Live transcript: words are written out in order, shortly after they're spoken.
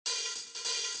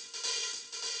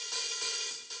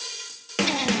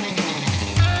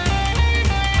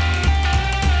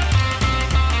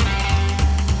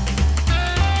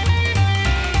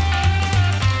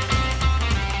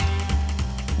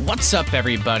What's up,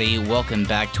 everybody? Welcome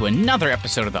back to another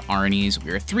episode of the Arnies.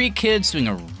 We are three kids doing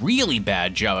a really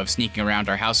bad job of sneaking around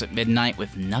our house at midnight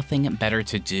with nothing better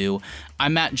to do.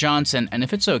 I'm Matt Johnson, and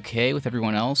if it's okay with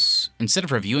everyone else, instead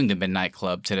of reviewing the Midnight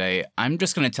Club today, I'm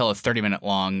just going to tell a 30-minute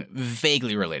long,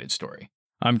 vaguely related story.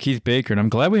 I'm Keith Baker, and I'm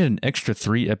glad we had an extra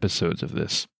 3 episodes of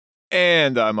this.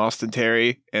 And I'm Austin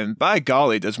Terry, and by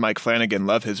golly, does Mike Flanagan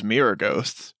love his mirror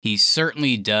ghosts. He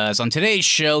certainly does. On today's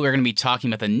show, we're going to be talking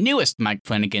about the newest Mike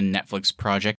Flanagan Netflix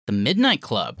project, The Midnight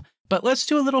Club. But let's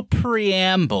do a little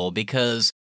preamble,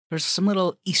 because there's some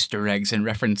little Easter eggs and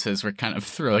references we're kind of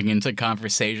throwing into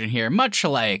conversation here, much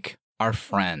like our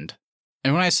friend.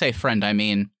 And when I say friend, I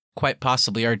mean quite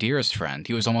possibly our dearest friend.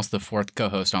 He was almost the 4th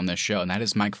co-host on this show, and that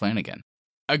is Mike Flanagan.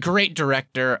 A great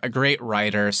director, a great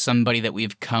writer, somebody that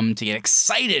we've come to get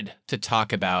excited to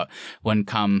talk about when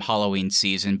come Halloween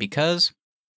season because,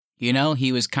 you know,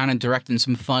 he was kind of directing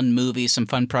some fun movies, some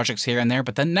fun projects here and there,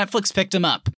 but then Netflix picked him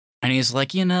up. And he's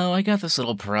like, you know, I got this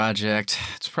little project.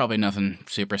 It's probably nothing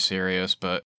super serious,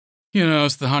 but, you know,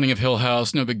 it's The Haunting of Hill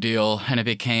House, no big deal. And it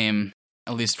became,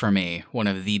 at least for me, one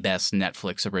of the best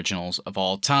Netflix originals of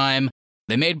all time.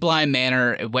 They made Bly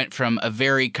Manor. It went from a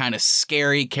very kind of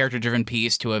scary character-driven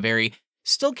piece to a very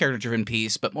still character-driven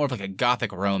piece, but more of like a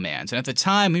gothic romance. And at the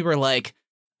time, we were like,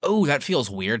 oh, that feels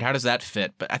weird. How does that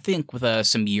fit? But I think with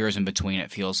some years in between,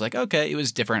 it feels like, okay, it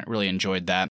was different. Really enjoyed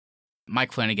that.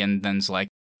 Mike Flanagan then's like,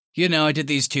 you know, I did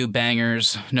these 2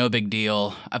 bangers. No big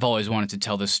deal. I've always wanted to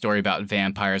tell this story about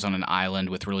vampires on an island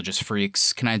with religious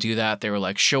freaks. Can I do that? They were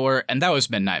like, sure. And that was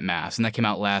Midnight Mass. And that came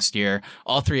out last year.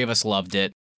 All 3 of us loved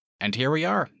it. And here we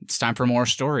are. It's time for more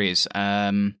stories.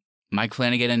 Mike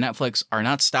Flanagan and Netflix are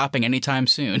not stopping anytime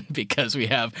soon because we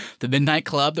have The Midnight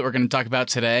Club that we're going to talk about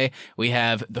today. We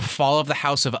have The Fall of the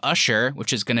House of Usher,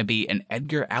 which is going to be an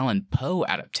Edgar Allan Poe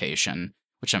adaptation,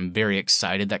 which I'm very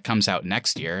excited. That comes out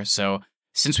next year. So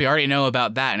since we already know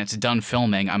about that and it's done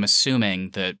filming, I'm assuming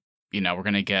that, you know, we're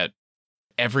going to get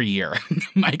every year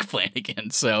Mike Flanagan.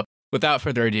 So without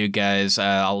further ado, guys,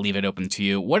 I'll leave it open to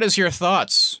you. What is your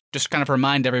thoughts? Just kind of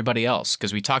remind everybody else,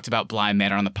 because we talked about Bly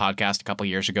Manor on the podcast a couple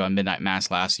years ago and Midnight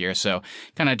Mass last year. So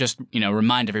kind of just, you know,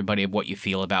 remind everybody of what you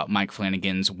feel about Mike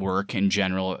Flanagan's work in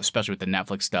general, especially with the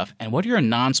Netflix stuff. And what are your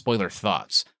non-spoiler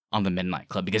thoughts on The Midnight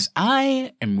Club? Because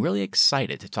I am really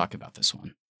excited to talk about this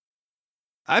one.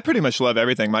 I pretty much love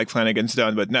everything Mike Flanagan's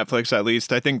done with Netflix, at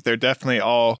least. I think they're definitely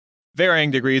all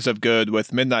varying degrees of good,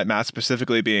 with Midnight Mass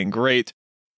specifically being great.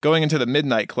 Going into The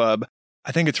Midnight Club,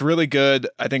 I think it's really good.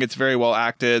 I think it's very well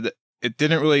acted. It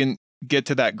didn't really get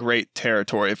to that great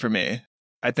territory for me.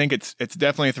 I think it's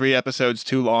definitely 3 episodes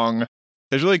too long.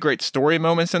 There's really great story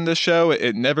moments in this show.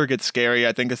 It never gets scary.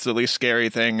 I think it's the least scary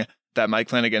thing that Mike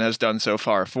Flanagan has done so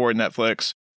far for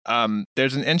Netflix.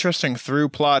 There's an interesting through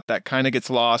plot that kind of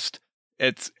gets lost.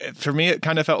 For me, it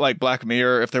kind of felt like Black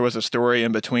Mirror. If there was a story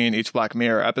in between each Black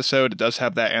Mirror episode, it does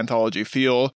have that anthology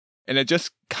feel. And it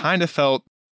just kind of felt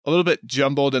a little bit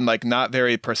jumbled and like not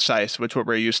very precise, which what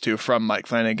we're used to from Mike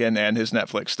Flanagan and his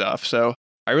Netflix stuff. So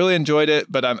I really enjoyed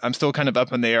it, but I'm still kind of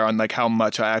up in the air on like how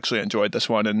much I actually enjoyed this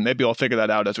one, and maybe I'll figure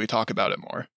that out as we talk about it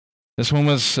more. This one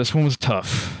was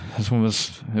tough. It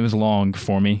was long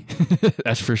for me.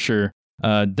 That's for sure.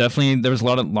 Definitely there was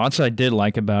lots I did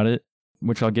like about it,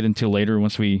 which I'll get into later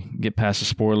once we get past the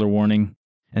spoiler warning.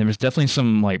 And there was definitely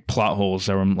some like plot holes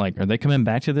that were like, are they coming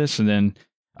back to this? And then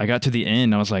I got to the end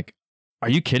and I was like, are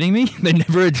you kidding me? They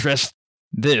never addressed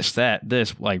this,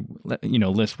 like, you know,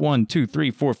 list 1, 2,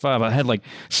 3, 4, 5. I had like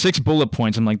 6 bullet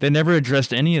points. I'm like, they never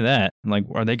addressed any of that. I'm like,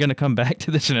 are they going to come back to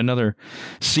this in another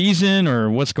season, or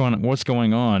what's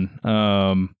going on?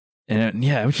 And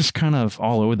it was just kind of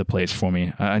all over the place for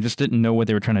me. I just didn't know what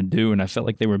they were trying to do, and I felt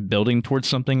like they were building towards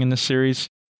something in this series.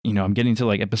 You know, I'm getting to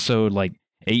like episode like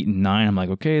 8 and 9. I'm like,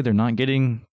 okay, they're not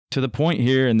getting to the point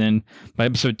here. And then by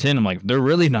episode 10, I'm like, they're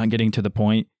really not getting to the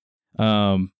point.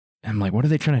 I'm like, what are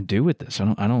they trying to do with this?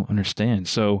 I don't understand.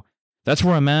 So that's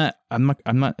where I'm at. I'm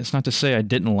not, it's not to say I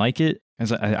didn't like it,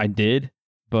 as I did,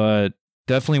 but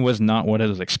definitely was not what I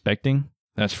was expecting.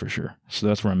 That's for sure. So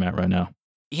that's where I'm at right now.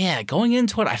 Yeah, going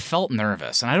into it, I felt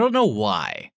nervous, and I don't know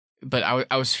why, but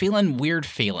I was feeling weird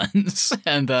feelings,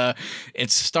 and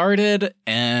it started,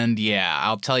 and yeah,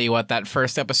 I'll tell you what, that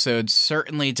first episode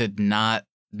certainly did not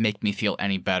make me feel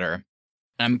any better.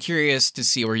 I'm curious to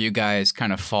see where you guys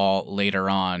kind of fall later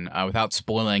on, without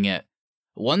spoiling it.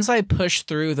 Once I pushed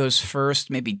through those first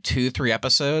maybe 2-3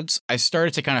 episodes, I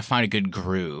started to kind of find a good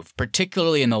groove,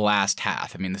 particularly in the last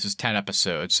half. I mean, this is 10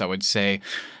 episodes, so I would say,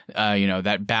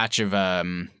 that batch of,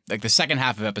 like the second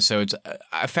half of episodes,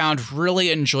 I found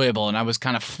really enjoyable, and I was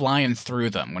kind of flying through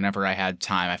them whenever I had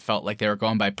time. I felt like they were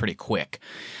going by pretty quick.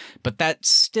 But that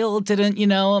still didn't,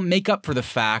 make up for the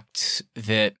fact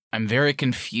that I'm very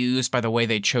confused by the way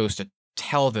they chose to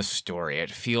tell the story.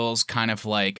 It feels kind of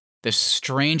like this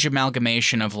strange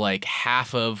amalgamation of like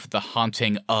half of the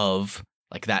haunting of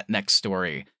like that next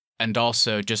story, and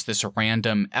also just this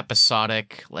random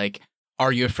episodic, like,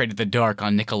 Are You Afraid of the Dark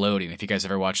on Nickelodeon. If you guys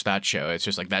ever watched that show, it's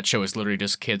just like that show is literally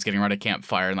just kids getting around a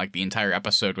campfire, and like the entire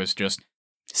episode was just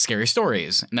scary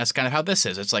stories. And that's kind of how this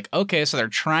is. It's like, okay, so they're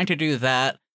trying to do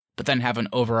that, but then have an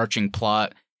overarching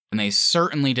plot, and they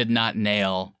certainly did not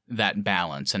nail that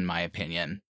balance, in my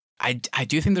opinion. I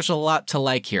do think there's a lot to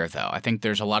like here, though. I think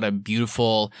there's a lot of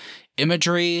beautiful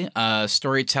imagery,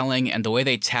 storytelling, and the way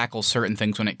they tackle certain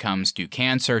things when it comes to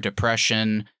cancer,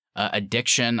 depression,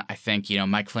 addiction. I think,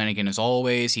 Mike Flanagan, as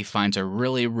always, he finds a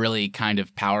really, really kind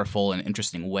of powerful and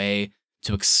interesting way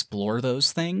to explore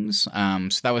those things. So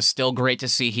that was still great to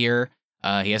see here.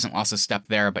 He hasn't lost a step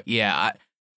there. But yeah,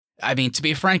 I mean, to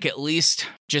be frank, at least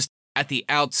just at the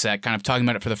outset, kind of talking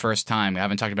about it for the first time, I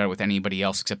haven't talked about it with anybody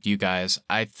else except you guys.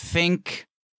 I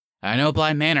know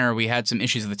Bly Manor, we had some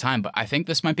issues at the time, but I think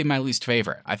this might be my least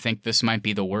favorite. I think this might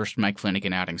be the worst Mike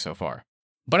Flanagan outing so far.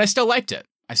 But I still liked it.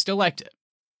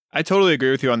 I totally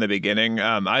agree with you on the beginning.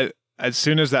 As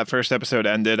soon as that first episode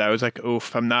ended, I was like,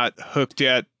 oof, I'm not hooked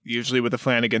yet. Usually with the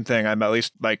Flanagan thing, I'm at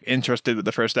least like interested with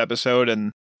the first episode.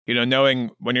 And,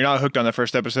 knowing when you're not hooked on the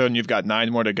first episode and you've got 9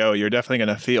 more to go, you're definitely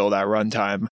going to feel that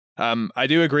runtime. I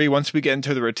do agree. Once we get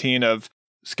into the routine of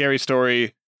scary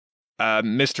story,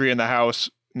 mystery in the house,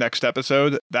 next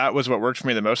episode, that was what worked for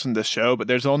me the most in this show. But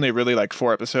there's only really like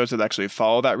 4 episodes that actually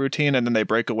follow that routine, and then they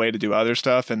break away to do other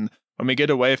stuff. And when we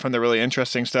get away from the really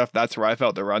interesting stuff, that's where I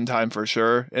felt the runtime for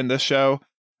sure in this show.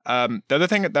 The other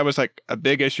thing that was like a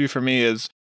big issue for me is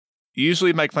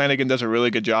usually Mike Flanagan does a really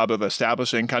good job of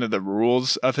establishing kind of the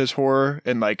rules of his horror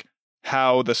and like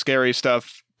how the scary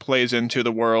stuff plays into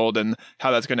the world and how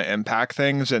that's going to impact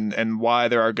things and why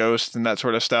there are ghosts and that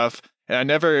sort of stuff. And I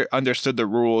never understood the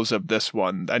rules of this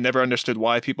one. I never understood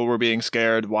why people were being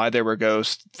scared, why there were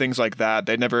ghosts, things like that.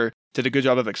 They never did a good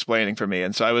job of explaining for me.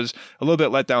 And so I was a little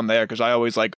bit let down there because I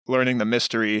always like learning the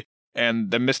mystery, and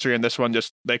the mystery in this one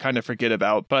just they kind of forget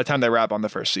about by the time they wrap on the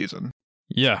first season.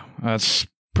 Yeah, that's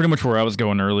pretty much where I was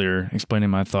going earlier, explaining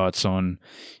my thoughts on,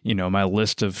 my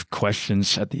list of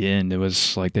questions at the end. It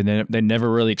was like they never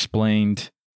really explained,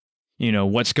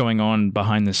 what's going on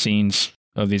behind the scenes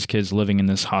of these kids living in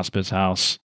this hospice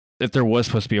house. If there was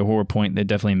supposed to be a horror point, they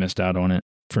definitely missed out on it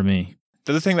for me.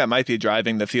 The other thing that might be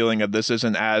driving the feeling of this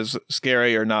isn't as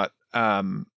scary or not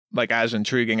like as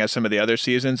intriguing as some of the other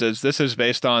seasons is this is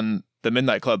based on the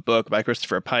Midnight Club book by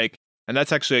Christopher Pike. And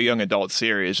that's actually a young adult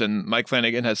series. And Mike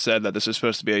Flanagan has said that this is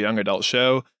supposed to be a young adult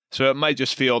show. So it might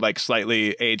just feel like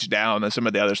slightly aged down than some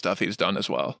of the other stuff he's done as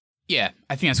well. Yeah,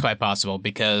 I think that's quite possible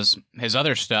because his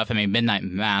other stuff, Midnight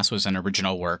Mass was an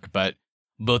original work, but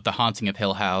both The Haunting of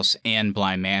Hill House and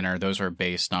Bly Manor, those were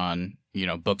based on,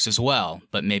 books as well.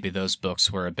 But maybe those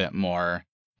books were a bit more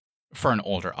for an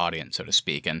older audience, so to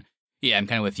speak. And yeah, I'm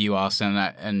kind of with you, Austin.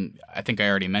 And I think I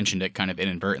already mentioned it kind of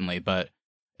inadvertently, but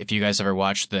if you guys ever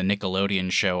watched the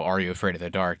Nickelodeon show, Are You Afraid of the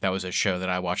Dark? That was a show that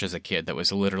I watched as a kid that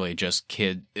was literally just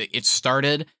it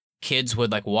started, kids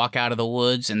would like walk out of the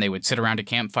woods and they would sit around a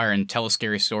campfire and tell a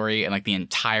scary story. And like the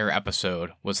entire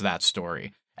episode was that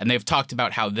story. And they've talked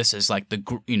about how this is like the,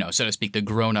 so to speak, the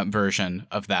grown-up version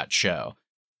of that show,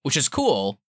 which is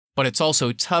cool, but it's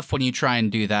also tough when you try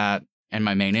and do that. And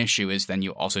my main issue is then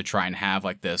you also try and have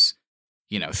like this,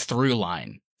 through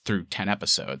line through 10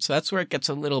 episodes. So that's where it gets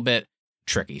a little bit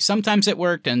tricky. Sometimes it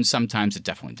worked and sometimes it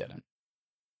definitely didn't.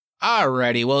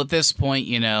 Alrighty, well at this point,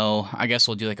 I guess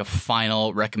we'll do like a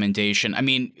final recommendation.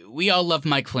 We all love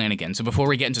Mike Flanagan, so before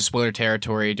we get into spoiler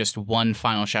territory, just one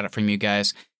final shout out from you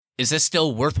guys. Is this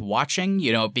still worth watching?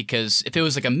 Because if it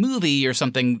was like a movie or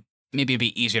something, maybe it'd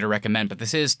be easier to recommend, but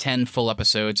this is 10 full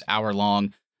episodes, hour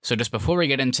long. So just before we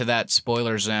get into that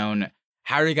spoiler zone,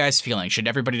 how are you guys feeling? Should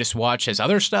everybody just watch his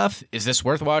other stuff? Is this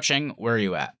worth watching? Where are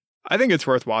you at? I think it's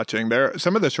worth watching.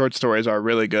 Some of the short stories are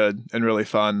really good and really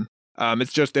fun.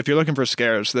 It's just, if you're looking for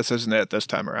scares, this isn't it this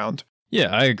time around. Yeah,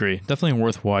 I agree. Definitely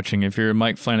worth watching. If you're a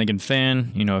Mike Flanagan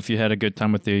fan, if you had a good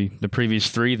time with the previous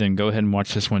 3, then go ahead and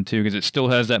watch this one too, because it still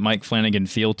has that Mike Flanagan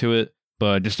feel to it,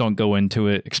 but just don't go into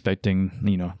it expecting,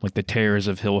 like the terrors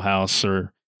of Hill House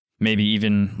or maybe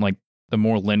even like the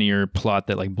more linear plot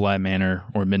that like Bly Manor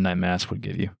or Midnight Mass would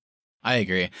give you. I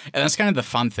agree. And that's kind of the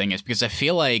fun thing is because I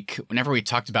feel like whenever we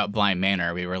talked about Bly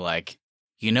Manor, we were like,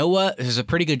 you know what? This is a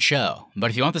pretty good show. But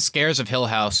if you want the scares of Hill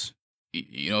House,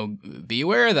 be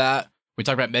aware of that. We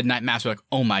talked about Midnight Mass. We're like,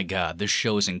 oh my God, this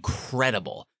show is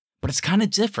incredible. but it's kind of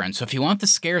different. So if you want the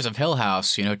scares of Hill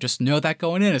House, just know that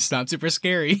going in, it's not super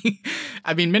scary.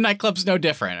 I mean, Midnight Club's no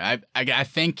different. I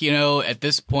think, at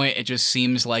this point, it just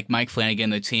seems like Mike Flanagan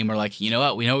and the team are like, you know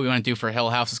what we want to do for Hill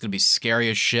House. It's going to be scary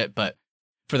as shit. But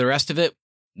for the rest of it,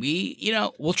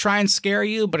 we'll try and scare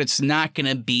you, but it's not going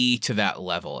to be to that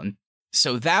level. And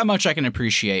so that much I can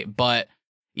appreciate. But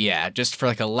yeah, just for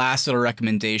like a last little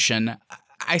recommendation,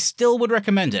 I still would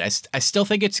recommend it. I still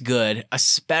think it's good,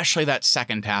 especially that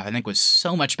second half. I think was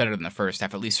so much better than the first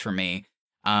half, at least for me.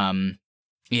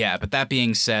 Yeah, but that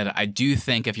being said, I do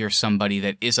think if you're somebody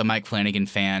that is a Mike Flanagan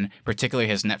fan, particularly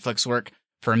his Netflix work,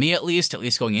 for me at least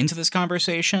going into this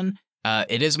conversation,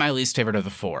 it is my least favorite of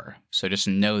the four. So just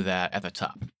know that at the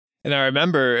top. And I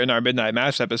remember in our Midnight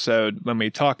Mass episode, when we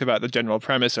talked about the general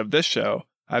premise of this show,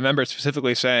 I remember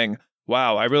specifically saying,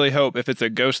 wow, I really hope if it's a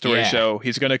ghost story show,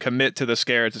 he's going to commit to the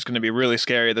scares. It's going to be really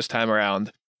scary this time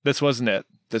around. This wasn't it.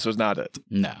 This was not it.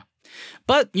 No.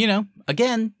 But,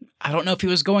 again, I don't know if he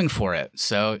was going for it.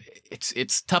 So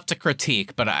it's tough to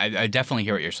critique, but I definitely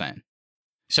hear what you're saying.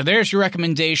 So there's your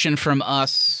recommendation from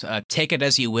us. Take it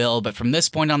as you will. But from this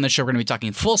point on the show, we're going to be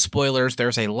talking full spoilers.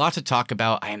 There's a lot to talk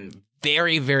about. I'm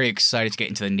very, very excited to get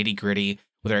into the nitty gritty,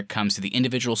 whether it comes to the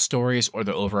individual stories or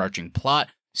the overarching plot.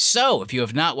 So, if you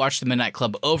have not watched The Midnight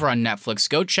Club over on Netflix,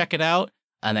 go check it out,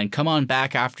 and then come on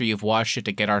back after you've watched it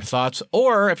to get our thoughts.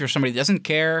 Or, if you're somebody that doesn't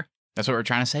care, that's what we're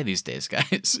trying to say these days,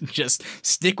 guys. Just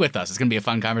stick with us. It's going to be a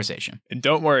fun conversation. And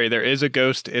don't worry, there is a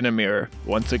ghost in a mirror,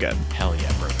 once again. Hell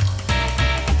yeah, bro.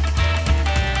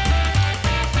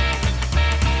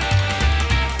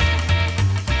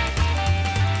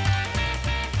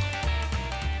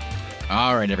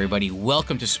 All right, everybody,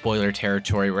 welcome to Spoiler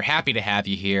Territory. We're happy to have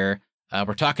you here.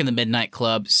 We're talking The Midnight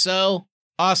Club. So,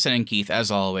 Austin and Keith,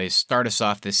 as always, start us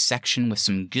off this section with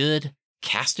some good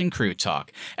cast and crew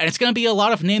talk. And it's going to be a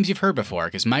lot of names you've heard before,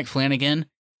 because Mike Flanagan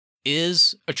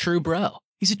is a true bro.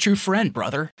 He's a true friend,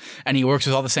 brother. And he works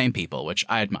with all the same people, which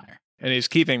I admire. And he's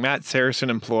keeping Matt Saracen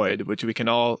employed, which we can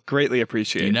all greatly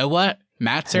appreciate. You know what?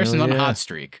 Matt Saracen's on a hot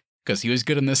streak, because he was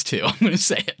good in this too. I'm going to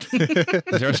say it.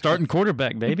 He's our starting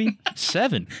quarterback, baby.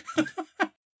 7.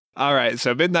 All right,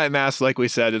 so Midnight Mass, like we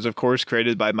said, is of course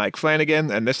created by Mike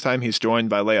Flanagan, and this time he's joined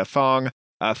by Leah Fong.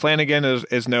 Flanagan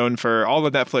is known for all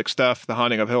the Netflix stuff, The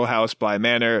Haunting of Hill House, Bly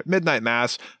Manor, Midnight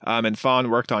Mass, and Fong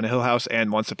worked on Hill House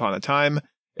and Once Upon a Time.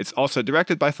 It's also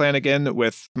directed by Flanagan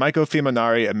with Michael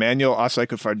Fimonari, Emmanuel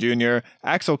Osei-Kufar Jr.,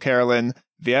 Axel Carolyn,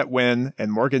 Viet Nguyen,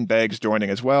 and Morgan Beggs joining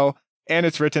as well. And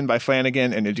it's written by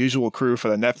Flanagan and his usual crew for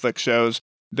the Netflix shows.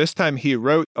 This time he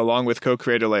wrote, along with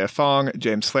co-creator Leah Fong,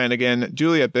 James Flanagan,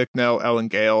 Julia Bicknell, Ellen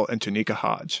Gale, and Tanika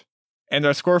Hodge. And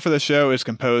our score for the show is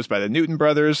composed by the Newton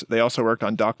Brothers. They also worked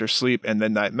on Dr. Sleep and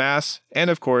Midnight Mass, and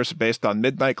of course, based on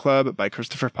Midnight Club by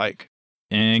Christopher Pike.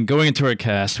 And going into our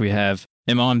cast, we have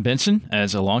Iman Benson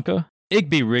as Alanka,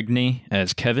 Igby Rigney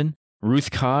as Kevin,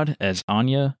 Ruth Codd as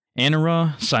Anya,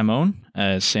 Anara Simone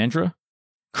as Sandra,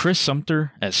 Chris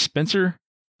Sumter as Spencer,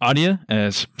 Adia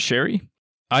as Sherry,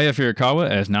 Aya Furukawa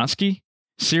as Natsuki,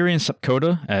 Syrian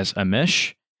Sapkota as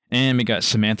Amesh, and we got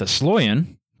Samantha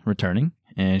Sloyan returning,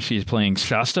 and she's playing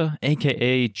Shasta,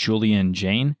 a.k.a. Julian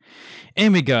Jane,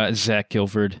 and we got Zach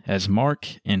Guilford as Mark,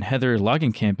 and Heather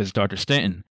Langenkamp as Dr.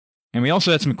 Stanton. And we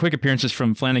also had some quick appearances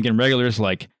from Flanagan regulars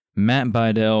like Matt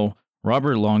Bydell,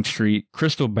 Robert Longstreet,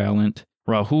 Crystal Ballant,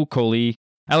 Rahul Kohli,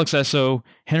 Alex Esso,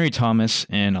 Henry Thomas,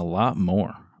 and a lot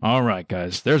more. All right,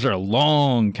 guys, there's our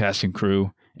long casting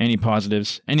crew. Any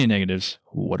positives, any negatives?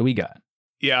 What do we got?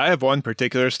 Yeah, I have one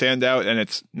particular standout, and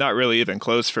it's not really even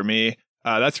close for me.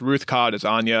 That's Ruth Codd as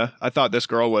Anya. I thought this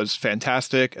girl was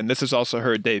fantastic, and this is also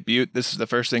her debut. This is the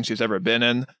first thing she's ever been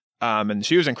in. And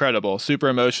she was incredible, super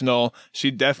emotional.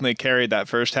 She definitely carried that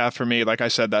first half for me. Like I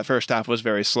said, that first half was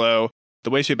very slow.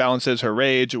 The way she balances her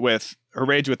rage with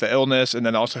the illness, and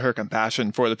then also her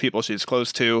compassion for the people she's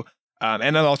close to,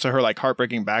 and then also her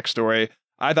heartbreaking backstory.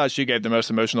 I thought she gave the most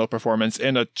emotional performance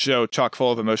in a show chock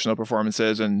full of emotional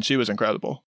performances, and she was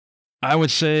incredible. I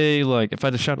would say, if I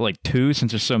had to shout out 2,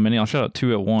 since there's so many, I'll shout out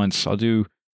 2 at once. I'll do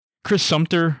Chris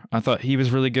Sumter. I thought he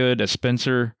was really good as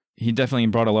Spencer. He definitely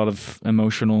brought a lot of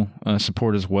emotional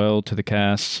support as well to the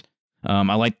cast.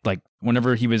 I liked,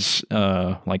 whenever he was,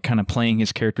 kind of playing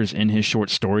his characters in his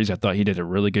short stories, I thought he did a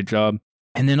really good job.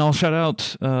 And then I'll shout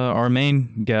out our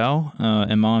main gal,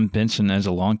 Iman Benson as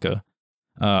Alanka.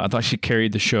 I thought she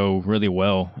carried the show really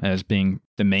well as being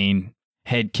the main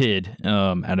head kid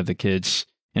out of the kids,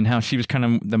 and how she was kind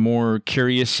of the more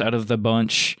curious out of the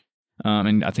bunch.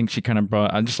 And I think she kind of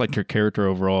I just liked her character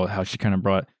overall, how she kind of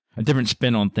brought a different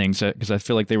spin on things, because I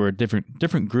feel like they were a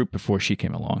different group before she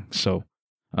came along. So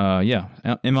Yeah,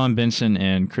 Iman Benson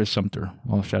and Chris Sumter.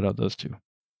 I'll shout out those two.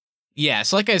 Yeah,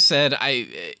 so like I said,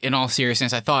 in all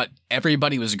seriousness, I thought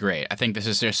everybody was great. I think this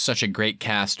is just such a great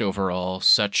cast overall,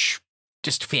 such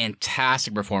just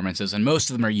fantastic performances, and most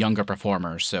of them are younger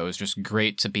performers, so it's just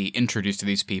great to be introduced to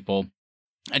these people.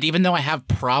 And even though I have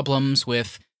problems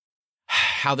with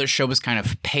how the show was kind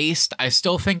of paced, I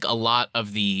still think a lot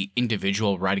of the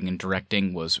individual writing and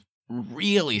directing was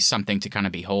really something to kind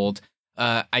of behold.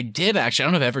 I did actually, I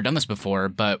don't know if I've ever done this before,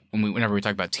 but whenever we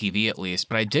talk about TV at least,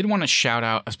 but I did want to shout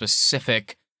out a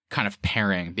specific kind of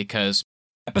pairing because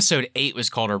episode 8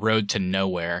 was called A Road to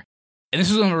Nowhere. And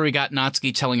this is one where we got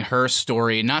Natsuki telling her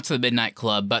story, not to the Midnight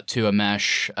Club, but to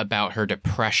Amesh about her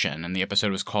depression. And the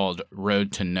episode was called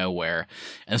Road to Nowhere.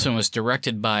 And this one was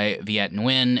directed by Viet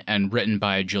Nguyen and written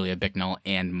by Julia Bicknell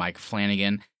and Mike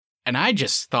Flanagan. And I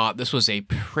just thought this was a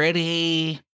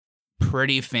pretty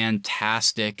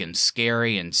fantastic and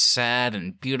scary and sad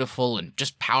and beautiful and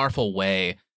just powerful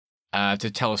way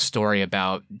to tell a story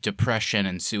about depression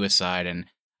and suicide and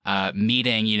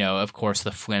meeting, of course,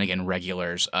 the Flanagan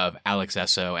regulars of Alex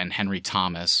Esso and Henry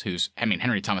Thomas,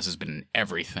 Henry Thomas has been in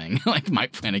everything like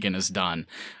Mike Flanagan has done,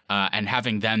 and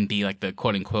having them be like the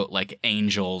quote unquote like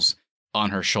angels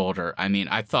on her shoulder. I mean,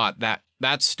 I thought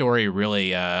that story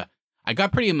really, I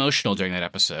got pretty emotional during that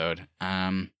episode.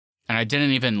 And I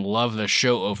didn't even love the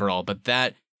show overall, but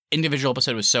that individual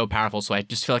episode was so powerful, so I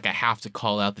just feel like I have to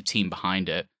call out the team behind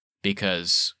it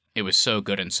because it was so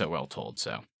good and so well told.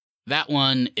 So that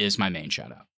one is my main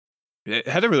shout out. It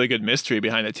had a really good mystery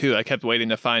behind it too. I kept waiting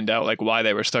to find out like why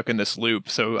they were stuck in this loop.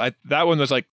 So that one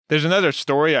was like, there's another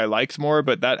story I liked more,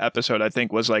 but that episode I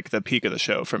think was like the peak of the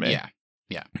show for me.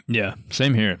 Yeah,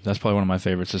 same here. That's probably one of my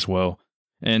favorites as well.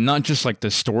 And not just like the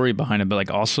story behind it, but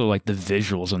like also like the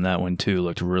visuals in that one too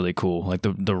looked really cool. Like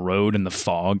the road and the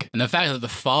fog. And the fact that the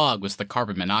fog was the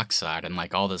carbon monoxide and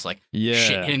like all this like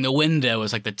shit hitting the window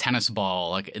was like the tennis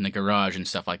ball like in the garage and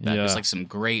stuff like that. It was like some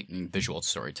great visual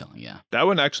storytelling, yeah. That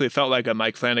one actually felt like a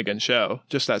Mike Flanagan show,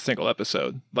 just that single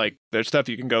episode. Like there's stuff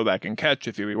you can go back and catch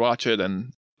if you rewatch it,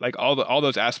 and like all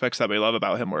those aspects that we love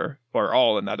about him were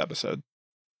all in that episode.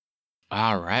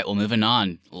 All right, well, moving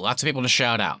on. Lots of people to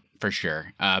shout out. For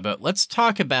sure. But let's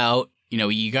talk about,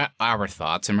 you got our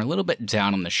thoughts, and we're a little bit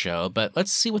down on the show, but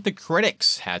let's see what the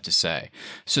critics had to say.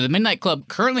 So the Midnight Club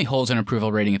currently holds an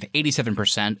approval rating of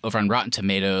 87% over on Rotten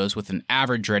Tomatoes with an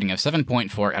average rating of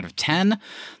 7.4 out of 10.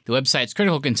 The website's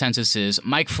critical consensus is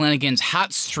Mike Flanagan's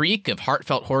hot streak of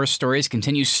heartfelt horror stories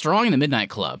continues strong in the Midnight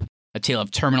Club, a tale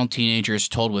of terminal teenagers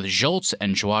told with jolts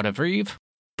and joie de vivre.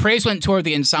 Praise went toward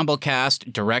the ensemble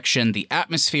cast, direction, the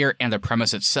atmosphere, and the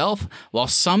premise itself, while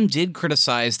some did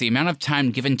criticize the amount of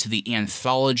time given to the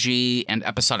anthology and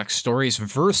episodic stories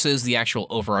versus the actual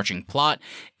overarching plot,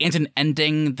 and an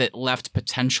ending that left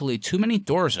potentially too many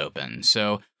doors open.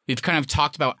 So we've kind of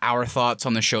talked about our thoughts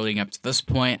on the show leading up to this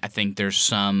point. I think there's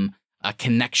some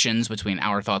connections between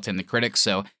our thoughts and the critics,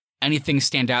 so anything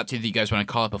stand out to you that you guys want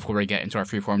to call it before we get into our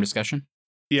freeform discussion?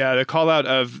 Yeah, the call out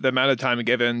of the amount of time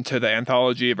given to the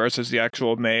anthology versus the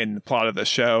actual main plot of the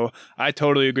show, I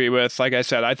totally agree with. Like I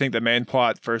said, I think the main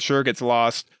plot for sure gets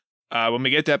lost. When we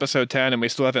get to episode 10 and we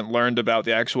still haven't learned about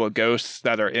the actual ghosts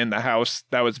that are in the house,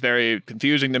 that was very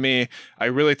confusing to me. I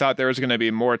really thought there was going to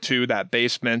be more to that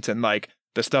basement and like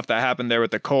the stuff that happened there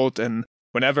with the cult. And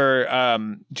whenever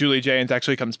Julie Janes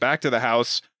actually comes back to the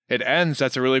house, it ends.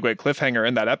 That's a really great cliffhanger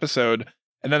in that episode.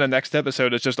 And then the next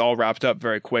episode is just all wrapped up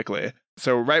very quickly.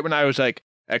 So right when I was like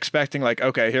expecting like,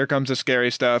 okay, here comes the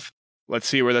scary stuff. Let's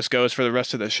see where this goes for the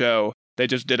rest of the show. They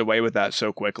just did away with that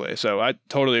so quickly. So I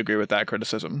totally agree with that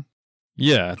criticism.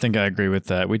 Yeah, I think I agree with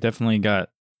that. We definitely got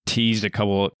teased a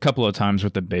couple of times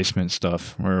with the basement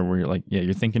stuff where we're like, yeah,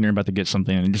 you're thinking you're about to get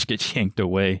something and it just gets yanked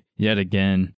away yet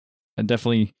again. I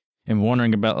definitely am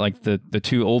wondering about like the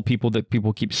two old people that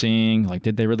people keep seeing. Like,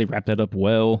 did they really wrap that up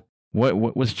well?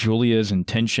 What was Julia's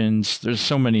intentions? There's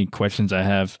so many questions I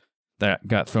have that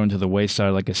got thrown to the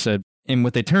wayside, like I said. And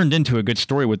what they turned into a good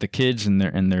story with the kids and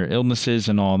their illnesses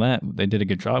and all that, they did a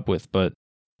good job with. But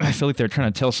I feel like they're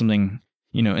trying to tell something,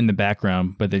 in the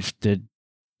background, but I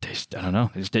don't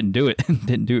know, they just didn't do it.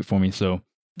 Didn't do it for me. So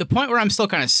the point where I'm still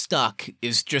kind of stuck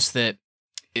is just that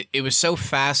it was so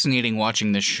fascinating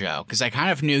watching this show because I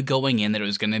kind of knew going in that it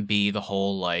was going to be the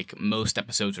whole, like, most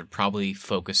episodes would probably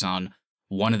focus on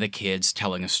one of the kids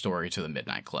telling a story to the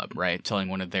Midnight Club, right? Telling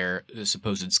one of their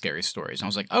supposed scary stories. And I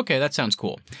was like, okay, that sounds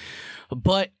cool.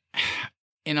 But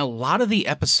in a lot of the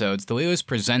episodes, the way it was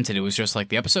presented, it was just like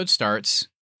the episode starts,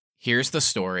 here's the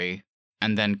story,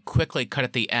 and then quickly cut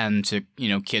at the end to,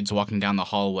 kids walking down the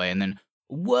hallway, and then,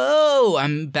 whoa,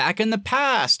 I'm back in the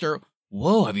past, or,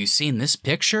 whoa, have you seen this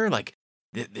picture? Like,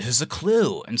 this is a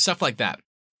clue and stuff like that.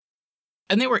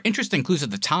 And they were interesting clues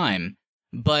at the time,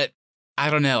 but I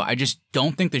don't know. I just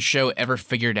don't think the show ever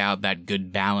figured out that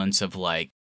good balance of like,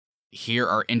 here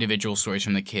are individual stories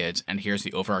from the kids, and here's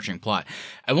the overarching plot.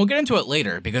 And we'll get into it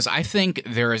later, because I think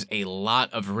there is a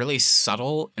lot of really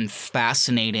subtle and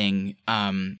fascinating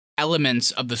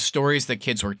elements of the stories the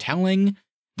kids were telling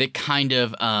that kind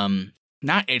of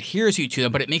not adheres you to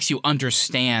them, but it makes you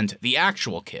understand the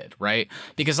actual kid, right?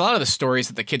 Because a lot of the stories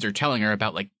that the kids are telling are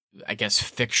about, like, I guess,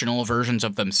 fictional versions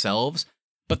of themselves,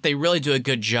 but they really do a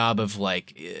good job of,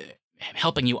 like,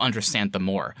 helping you understand them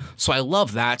more. So I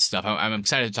love that stuff. I'm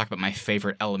excited to talk about my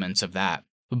favorite elements of that.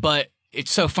 But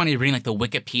it's so funny reading like the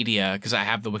Wikipedia, because I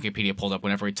have the Wikipedia pulled up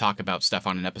whenever we talk about stuff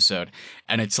on an episode.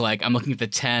 And it's like, I'm looking at the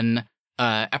 10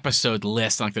 episode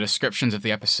list, like the descriptions of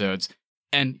the episodes.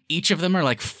 And each of them are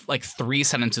like 3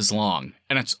 sentences long.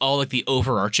 And it's all like the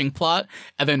overarching plot.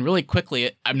 And then really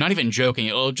quickly, I'm not even joking,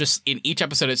 it'll just, in each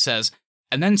episode it says,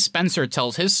 and then Spencer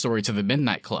tells his story to the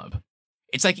Midnight Club.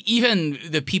 It's like even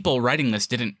the people writing this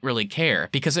didn't really care,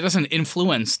 because it doesn't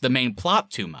influence the main plot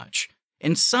too much.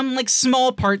 In some like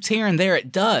small parts here and there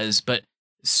it does, but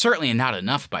certainly not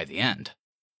enough by the end.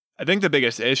 I think the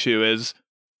biggest issue is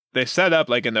they set up,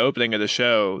 like in the opening of the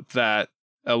show, that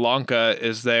Ilonka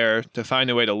is there to find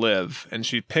a way to live, and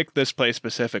she picked this place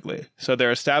specifically. So they're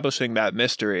establishing that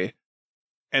mystery.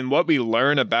 And what we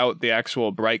learn about the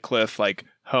actual Brightcliff, like,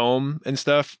 home and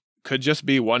stuff could just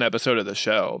be one episode of the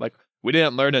show. Like, we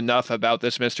didn't learn enough about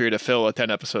this mystery to fill a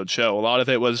 10-episode show. A lot of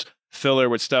it was filler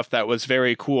with stuff that was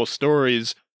very cool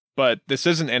stories, but this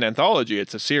isn't an anthology,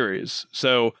 it's a series.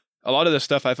 So a lot of this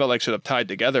stuff I felt like should have tied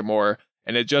together more,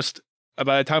 and it just,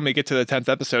 by the time we get to the 10th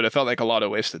episode, it felt like a lot of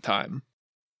wasted time.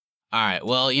 All right,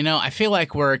 well, you know, I feel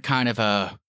like we're kind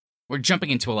of we're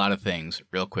jumping into a lot of things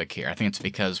real quick here. I think it's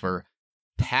because we're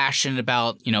passionate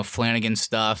about, you know, Flanagan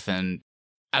stuff, and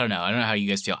I don't know how you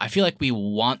guys feel. I feel like we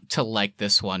want to like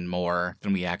this one more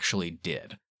than we actually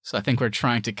did. So I think we're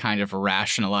trying to kind of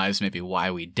rationalize maybe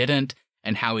why we didn't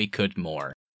and how we could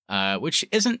more, which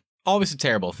isn't always a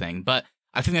terrible thing. But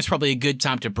I think that's probably a good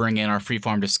time to bring in our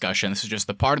freeform discussion. This is just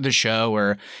the part of the show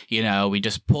where, you know, we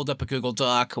just pulled up a Google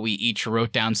Doc. We each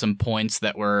wrote down some points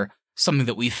that were something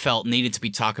that we felt needed to be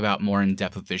talked about more in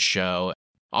depth with this show.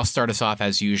 I'll start us off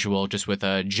as usual, just with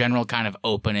a general kind of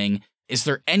opening. Is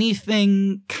there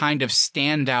anything kind of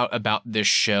stand out about this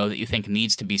show that you think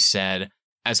needs to be said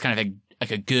as kind of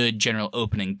like a good general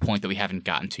opening point that we haven't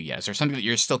gotten to yet? Is there something that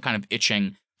you're still kind of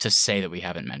itching to say that we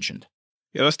haven't mentioned?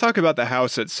 Yeah, let's talk about the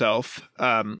house itself.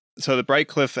 So the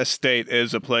Brightcliff Estate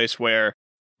is a place where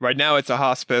right now it's a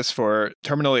hospice for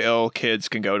terminally ill kids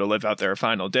can go to live out their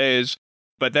final days.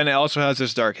 But then it also has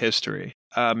this dark history.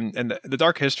 And the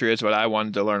dark history is what I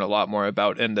wanted to learn a lot more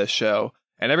about in this show.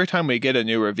 And every time we get a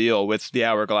new reveal with the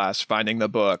hourglass, finding the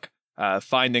book,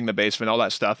 finding the basement, all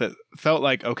that stuff, it felt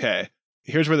like, okay,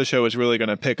 here's where the show is really going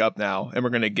to pick up now. And we're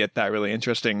going to get that really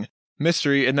interesting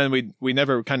mystery. And then we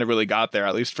never kind of really got there,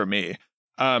 at least for me.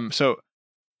 So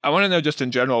I want to know just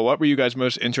in general, what were you guys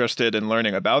most interested in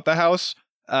learning about the house?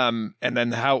 And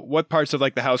then what parts of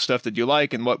like the house stuff did you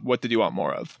like, and what did you want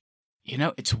more of? You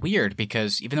know, it's weird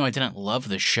because even though I didn't love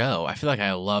the show, I feel like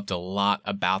I loved a lot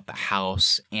about the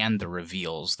house and the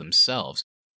reveals themselves.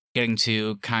 Getting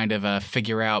to kind of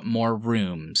figure out more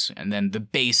rooms, and then the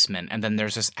basement, and then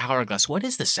there's this hourglass. What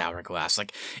is this hourglass?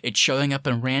 Like, it's showing up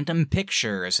in random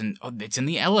pictures, and it's in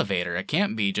the elevator. It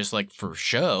can't be just like for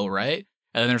show, right?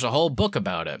 And then there's a whole book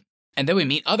about it. And then we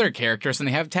meet other characters, and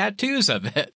they have tattoos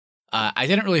of it. I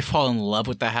didn't really fall in love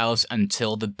with the house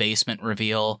until the basement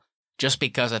reveal, just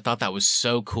because I thought that was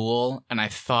so cool, and I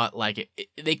thought like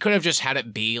they could have just had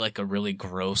it be like a really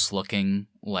gross looking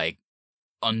like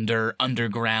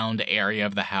underground area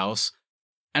of the house.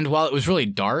 And while it was really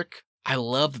dark, I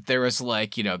love that there was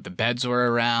like, you know, the beds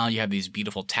were around, you have these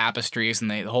beautiful tapestries,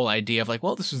 and the whole idea of like,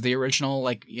 well, this was the original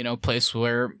like, you know, place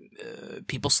where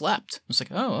people slept. I was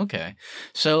like, oh, okay.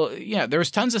 So yeah, there was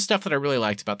tons of stuff that I really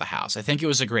liked about the house. I think it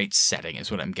was a great setting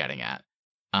is what I'm getting at.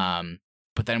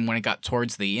 But then when it got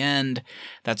towards the end,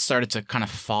 that started to kind of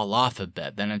fall off a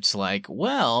bit. Then it's like,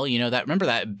 well, you know, remember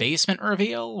that basement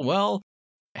reveal? Well,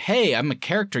 hey, I'm a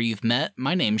character you've met.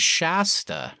 My name's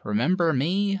Shasta. Remember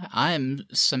me? I'm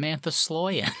Samantha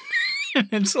Sloyan.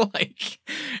 It's like,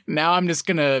 now I'm just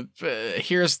gonna,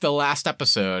 here's the last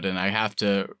episode, and I have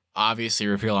to obviously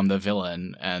reveal I'm the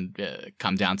villain and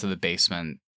come down to the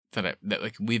basement that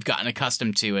like we've gotten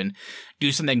accustomed to and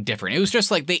do something different. It was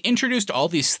just like they introduced all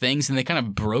these things and they kind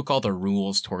of broke all the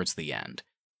rules towards the end.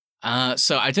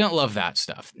 So I didn't love that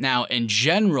stuff. Now, in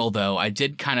general, though, I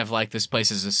did kind of like this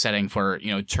place as a setting for,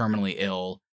 you know, terminally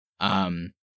ill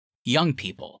young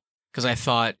people, because I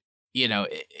thought,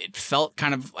 it felt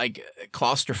kind of like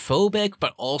claustrophobic,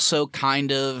 but also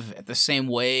kind of at the same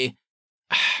way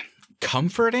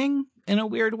comforting in a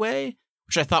weird way,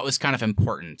 which I thought was kind of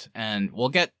important. And we'll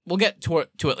get to it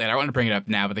later. I want to bring it up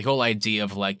now, but the whole idea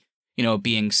of like,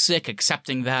 being sick,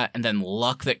 accepting that, and then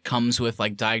luck that comes with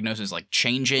like diagnosis, like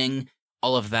changing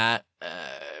all of that,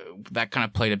 that kind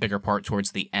of played a bigger part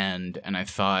towards the end. And I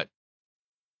thought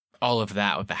all of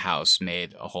that with the house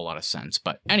made a whole lot of sense.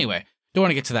 But anyway, don't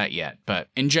want to get to that yet. But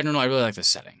in general, I really like the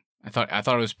setting. I thought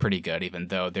it was pretty good, even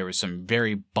though there was some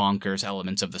very bonkers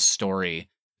elements of the story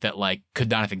that like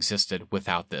could not have existed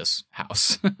without this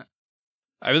house.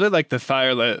 I really like the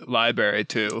firelit library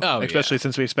too, especially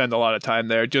since we spend a lot of time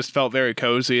there. It just felt very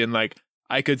cozy, and like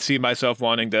I could see myself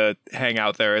wanting to hang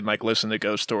out there and like listen to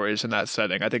ghost stories in that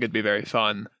setting. I think it'd be very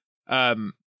fun.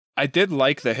 I did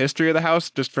like the history of the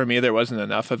house. Just for me, there wasn't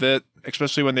enough of it,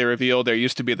 especially when they revealed there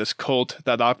used to be this cult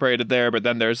that operated there, but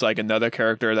then there's like another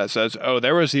character that says, oh,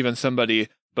 there was even somebody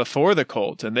before the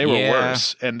cult and they were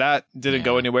worse, and that didn't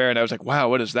go anywhere. And I was like, wow,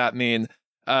 what does that mean?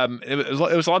 It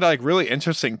was a lot of like really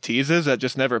interesting teases that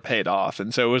just never paid off.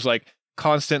 And so it was like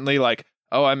constantly like,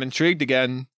 oh, I'm intrigued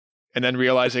again. And then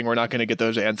realizing we're not going to get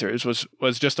those answers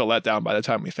was just a letdown by the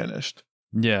time we finished.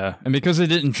 Yeah. And because they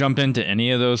didn't jump into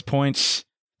any of those points,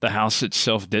 the house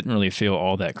itself didn't really feel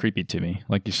all that creepy to me.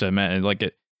 Like you said, Matt,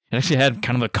 it actually had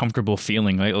kind of a comfortable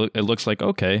feeling. Like it looks like,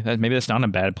 okay, maybe that's not a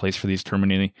bad place for these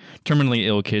terminally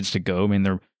ill kids to go. I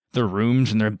mean, their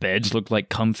rooms and their beds looked like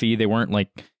comfy. They weren't like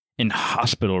in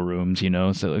hospital rooms, So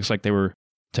it looks like they were,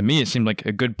 to me, it seemed like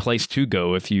a good place to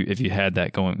go if you had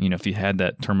that going, if you had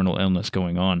that terminal illness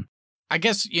going on. I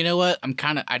guess, you know what?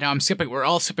 I know I'm skipping, we're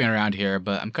all skipping around here,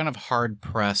 but I'm kind of hard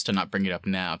pressed to not bring it up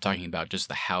now, talking about just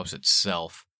the house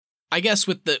itself. I guess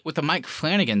with the Mike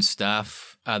Flanagan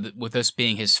stuff, with this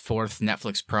being his fourth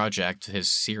Netflix project,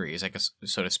 his series, I guess,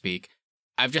 so to speak,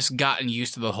 I've just gotten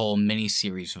used to the whole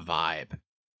miniseries vibe.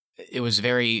 It was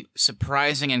very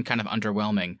surprising and kind of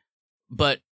underwhelming.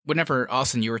 But whenever,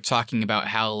 Austin, you were talking about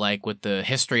how, like, with the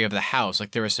history of the house,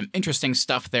 like, there was some interesting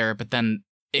stuff there, but then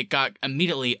it got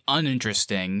immediately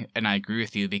uninteresting, and I agree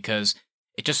with you, because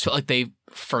it just felt like they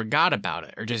forgot about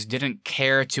it or just didn't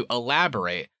care to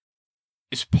elaborate.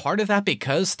 Is part of that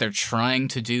because they're trying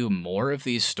to do more of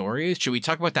these stories? Should we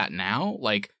talk about that now?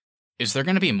 Like, is there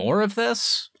going to be more of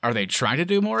this? Are they trying to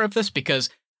do more of this? Because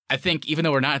I think even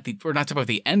though we're not talking about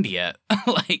the end yet,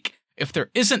 like, if there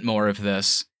isn't more of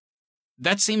this,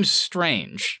 that seems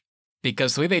strange,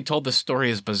 because the way they told the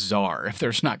story is bizarre if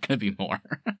there's not going to be more.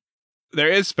 There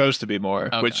is supposed to be more,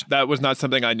 which that was not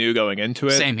something I knew going into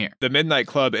it. Same here. The Midnight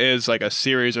Club is like a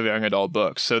series of young adult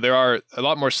books. So there are a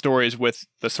lot more stories with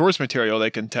the source material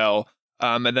they can tell.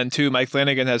 And then too, Mike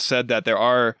Flanagan has said that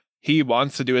he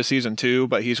wants to do a season 2,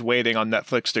 but he's waiting on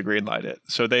Netflix to greenlight it.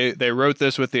 So they wrote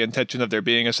this with the intention of there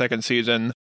being a second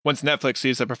season. Once Netflix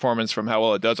sees the performance from how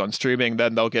well it does on streaming,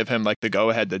 then they'll give him like the go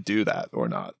ahead to do that or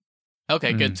not.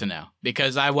 Okay, good to know.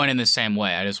 Because I went in the same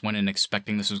way. I just went in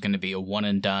expecting this was going to be a one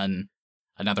and done,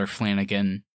 another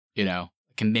Flanagan, like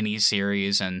a mini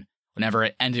series, and whenever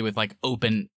it ended with like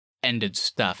open-ended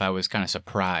stuff, I was kind of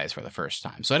surprised for the first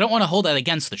time. So I don't want to hold that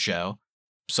against the show.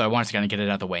 So I wanted to kind of get it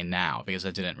out of the way now, because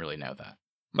I didn't really know that.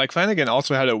 Mike Flanagan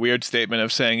also had a weird statement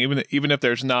of saying even if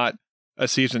there's not a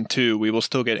season 2, we will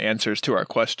still get answers to our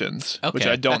questions, which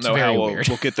I don't know how we'll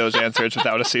get those answers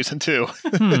without a season 2.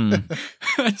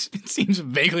 It seems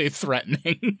vaguely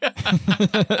threatening.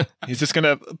 He's just going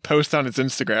to post on his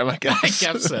Instagram, I guess.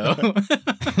 I guess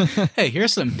so. Hey,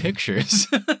 here's some pictures.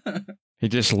 He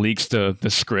just leaks the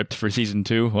script for season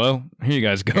 2. Well, here you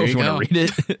guys go if you want to read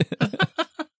it.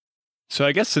 So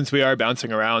I guess since we are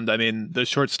bouncing around, I mean, the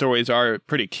short stories are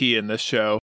pretty key in this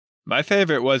show. My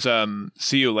favorite was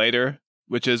See You Later,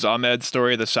 which is Ahmed's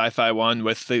story, the sci-fi one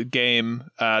with the game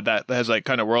that has like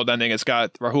kind of world ending. It's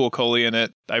got Rahul Kohli in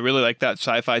it. I really like that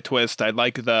sci-fi twist. I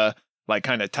like the like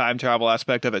kind of time travel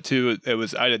aspect of it too.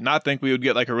 I did not think we would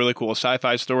get like a really cool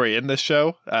sci-fi story in this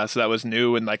show. So that was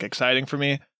new and like exciting for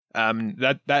me.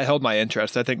 That held my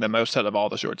interest, I think, the most out of all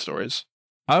the short stories.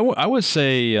 I would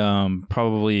say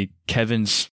probably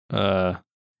Kevin's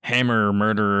Hammer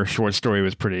Murderer short story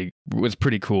was pretty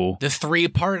cool. The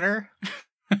 3-parter.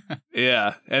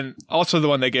 Yeah, and also the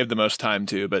one they gave the most time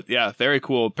to. But yeah, very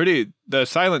cool. The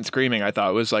silent screaming, I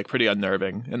thought, was like pretty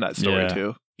unnerving in that story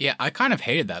too. Yeah, I kind of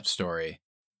hated that story,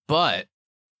 but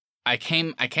I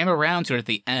came around to it at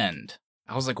the end.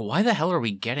 I was like, why the hell are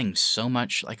we getting so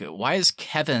much? Like, why is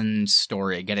Kevin's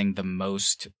story getting the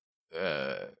most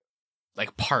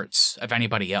like parts of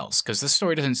anybody else? Because this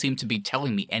story doesn't seem to be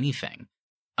telling me anything.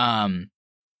 And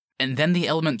And then the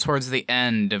element towards the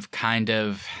end of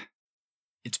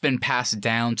it's been passed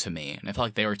down to me. And I felt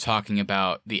like they were talking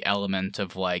about the element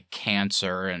of like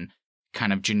cancer and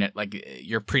kind of like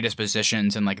your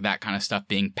predispositions and like that kind of stuff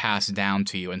being passed down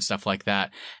to you and stuff like that.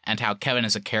 And how Kevin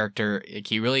as a character, like,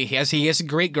 he has a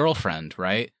great girlfriend,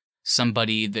 right?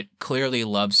 Somebody that clearly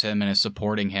loves him and is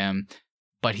supporting him,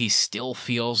 but he still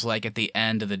feels like at the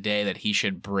end of the day that he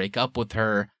should break up with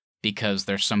her because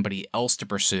there's somebody else to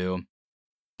pursue.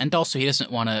 And also he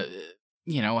doesn't want to,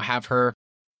 have her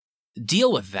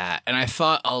deal with that. And I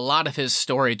thought a lot of his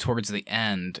story towards the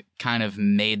end kind of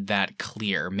made that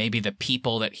clear. Maybe the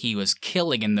people that he was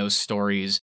killing in those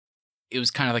stories, it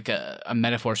was kind of like a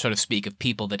metaphor, so to speak, of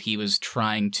people that he was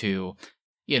trying to,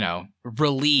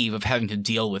 relieve of having to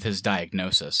deal with his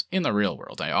diagnosis in the real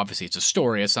world. Obviously, it's a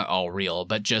story. It's not all real,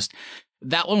 but just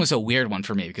that one was a weird one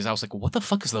for me because I was like, what the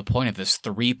fuck is the point of this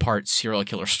 3-part serial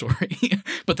killer story?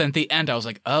 But then at the end, I was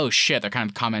like, oh shit, they're kind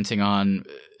of commenting on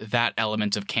that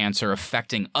element of cancer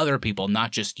affecting other people,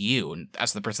 not just you, and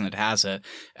as the person that has it.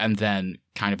 And then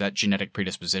kind of that genetic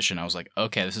predisposition. I was like,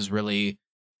 okay, this is really,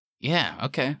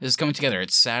 this is coming together.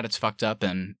 It's sad, it's fucked up,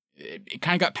 and it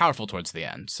kind of got powerful towards the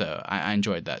end. So I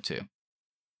enjoyed that too.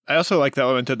 I also like the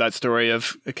element of that story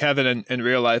of Kevin in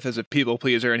real life as a people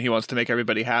pleaser, and he wants to make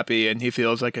everybody happy, and he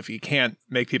feels like if he can't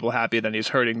make people happy, then he's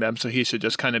hurting them, so he should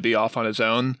just kind of be off on his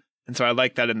own. And so I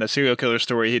like that in the serial killer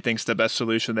story, he thinks the best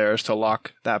solution there is to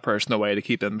lock that person away to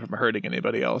keep him from hurting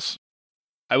anybody else.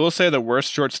 I will say the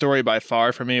worst short story by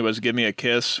far for me was Give Me a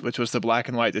Kiss, which was the black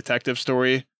and white detective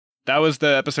story. That was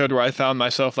the episode where I found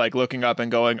myself like looking up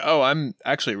and going, oh, I'm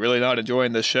actually really not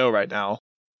enjoying this show right now.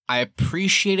 I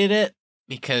appreciated it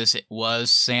because it was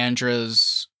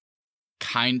Sandra's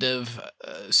kind of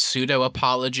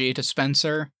pseudo-apology to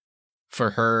Spencer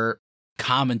for her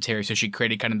commentary. So she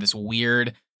created kind of this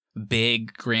weird,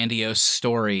 big, grandiose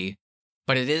story.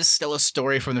 But it is still a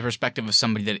story from the perspective of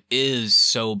somebody that is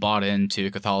so bought into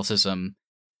Catholicism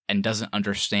and doesn't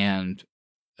understand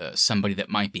somebody that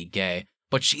might be gay.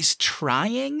 But she's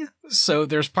trying. So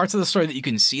there's parts of the story that you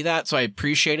can see that. So I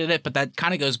appreciated it. But that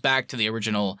kind of goes back to the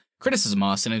original criticism,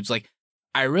 Austin. It's like,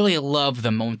 I really love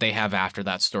the moment they have after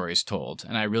that story is told.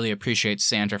 And I really appreciate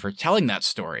Sandra for telling that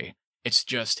story. It's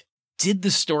just, did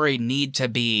the story need to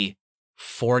be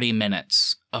 40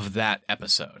 minutes of that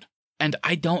episode? And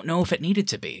I don't know if it needed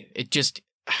to be. It just,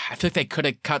 I feel like they could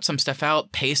have cut some stuff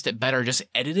out, paced it better, just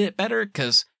edited it better.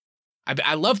 Because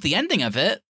I loved the ending of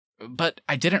it, but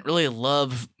I didn't really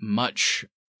love much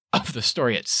of the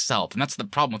story itself. And that's the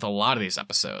problem with a lot of these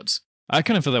episodes. I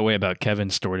kind of feel that way about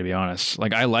Kevin's story, to be honest.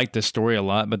 Like, I like this story a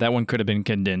lot, but that one could have been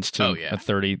condensed to a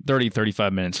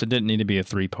 35 minutes. It didn't need to be a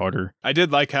 3-parter. I did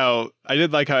like how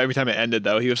every time it ended,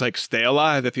 though, he was like, stay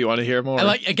alive if you want to hear more.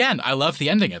 I love the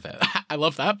ending of it. I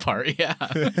love that part, yeah.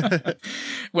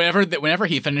 Whenever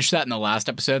he finished that in the last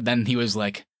episode, then he was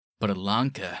like, but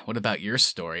Ilonka, what about your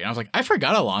story? And I was like, I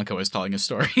forgot Ilonka was telling a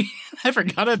story. I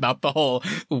forgot about the whole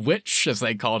witch, as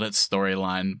they called it,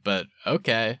 storyline. But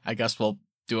okay, I guess we'll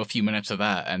do a few minutes of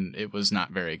that, and it was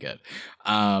not very good.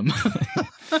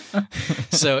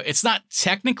 So it's not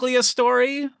technically a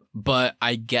story, but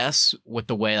I guess with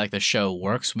the way like the show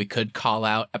works, we could call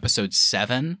out episode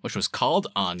 7, which was called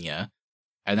Anya,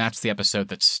 and that's the episode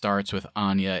that starts with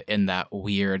Anya in that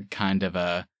weird kind of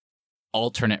a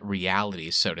alternate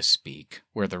reality, so to speak,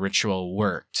 where the ritual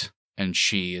worked, and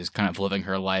she is kind of living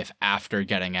her life after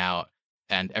getting out,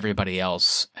 and everybody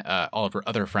else, all of her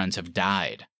other friends have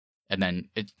died. And then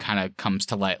it kind of comes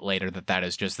to light later that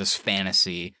is just this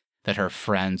fantasy that her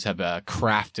friends have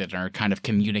crafted and are kind of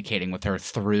communicating with her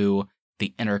through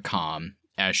the intercom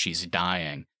as she's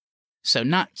dying. So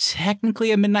not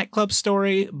technically a Midnight Club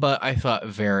story, but I thought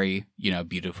very,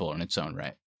 beautiful in its own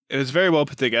right. It was very well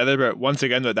put together, but once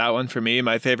again with that one, for me,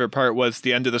 my favorite part was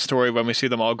the end of the story when we see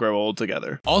them all grow old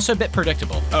together. Also a bit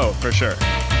predictable. Oh, for sure.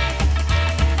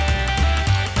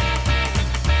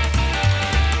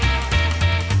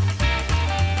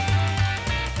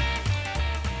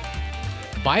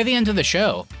 By the end of the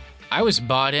show, I was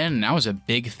bought in and I was a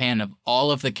big fan of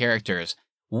all of the characters,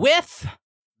 with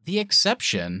the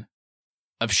exception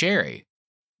of Sherry,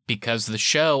 because the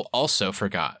show also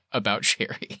forgot about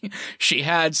Sherry. She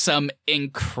had some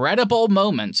incredible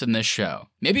moments in this show,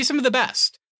 maybe some of the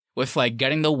best, with like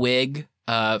getting the wig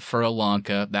for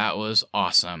Ilonka. That was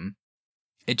awesome.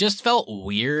 It just felt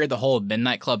weird, the whole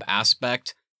Midnight Club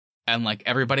aspect, and like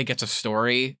everybody gets a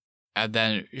story. And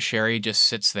then Sherry just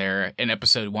sits there in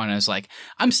episode 1 and is like,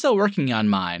 I'm still working on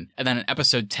mine. And then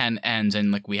episode 10 ends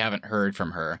and like we haven't heard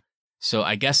from her. So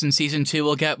I guess in season 2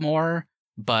 we'll get more.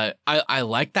 But I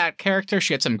like that character.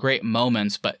 She had some great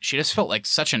moments, but she just felt like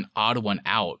such an odd one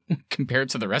out compared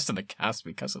to the rest of the cast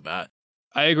because of that.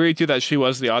 I agree too that she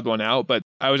was the odd one out, but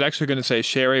I was actually going to say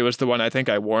Sherry was the one I think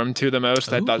I warmed to the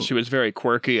most. Ooh. I thought she was very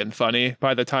quirky and funny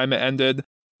by the time it ended.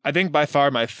 I think by far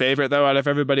my favorite though out of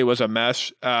everybody was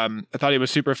Amesh. I thought he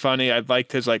was super funny. I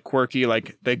liked his like quirky,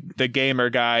 like the gamer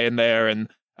guy in there, and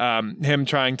him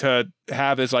trying to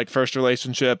have his like first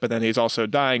relationship, but then he's also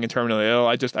dying and terminally ill.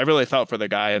 I really felt for the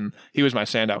guy, and he was my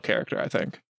standout character, I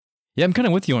think. Yeah, I'm kind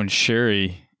of with you on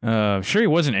Sherry. Sherry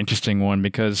was an interesting one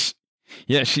because,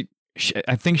 yeah, she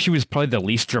I think she was probably the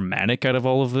least dramatic out of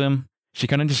all of them. She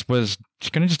kind of just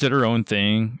did her own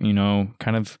thing, you know,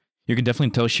 kind of, you could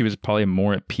definitely tell she was probably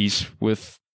more at peace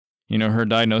with, you know, her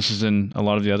diagnosis, and a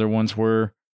lot of the other ones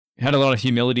had a lot of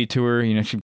humility to her. You know,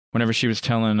 whenever she was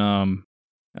telling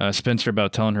Spencer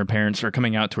about telling her parents or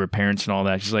coming out to her parents and all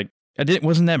that, she's like,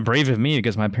 wasn't that brave of me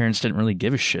because my parents didn't really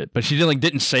give a shit. But she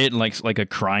didn't say it in like a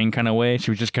crying kind of way.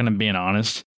 She was just kind of being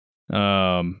honest.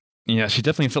 Yeah, she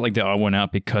definitely felt like the odd one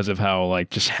out because of how like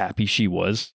just happy she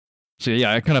was. So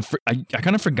yeah, I kind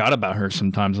of forgot about her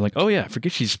sometimes. I'm like, oh yeah, I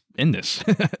forget she's in this.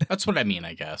 That's what I mean,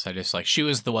 I guess. I just like, she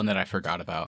was the one that I forgot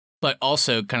about. But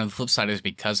also kind of the flip side is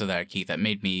because of that, Keith, that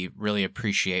made me really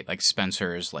appreciate like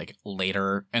Spencer's like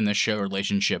later in the show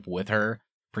relationship with her,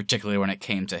 particularly when it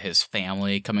came to his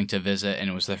family coming to visit. And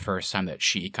it was the first time that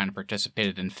she kind of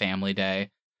participated in Family Day.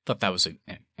 Thought that was an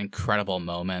incredible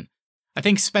moment. I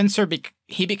think Spencer,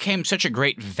 he became such a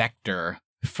great vector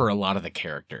for a lot of the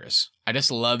characters. I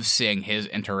just love seeing his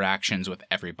interactions with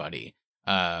everybody.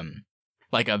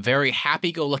 Like a very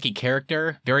happy-go-lucky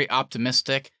character, very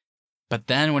optimistic. But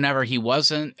then whenever he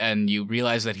wasn't, and you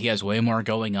realize that he has way more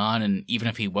going on, and even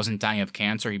if he wasn't dying of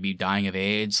cancer, he'd be dying of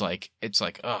AIDS, like, it's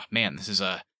like, oh man, there's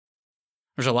a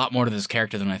lot more to this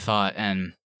character than I thought.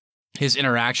 And his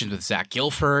interactions with Zach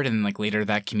Gilford and like later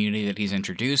that community that he's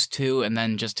introduced to, and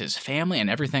then just his family and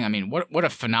everything. I mean, what a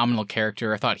phenomenal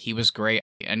character. I thought he was great.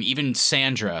 And even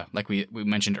Sandra, like we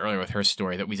mentioned earlier with her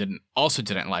story that we didn't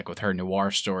like with her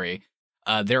noir story,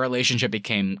 their relationship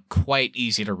became quite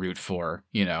easy to root for,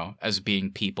 you know, as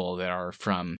being people that are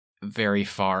from very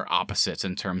far opposites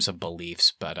in terms of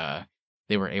beliefs, but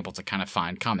they were able to kind of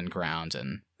find common ground,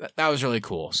 and that was really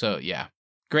cool. So yeah,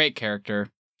 great character.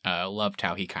 Loved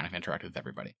how he kind of interacted with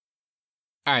everybody.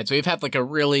 All right, so we've had like a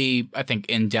really, I think,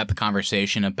 in-depth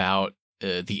conversation about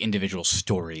the individual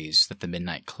stories that the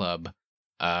Midnight Club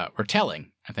were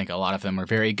telling. I think a lot of them were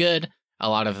very good. A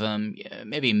lot of them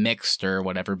maybe mixed or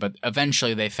whatever, but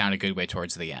eventually they found a good way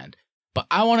towards the end. But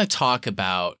I want to talk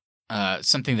about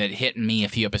something that hit me a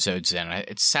few episodes in.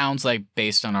 It sounds like,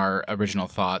 based on our original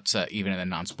thoughts, even in the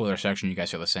non-spoiler section, you guys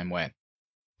feel the same way.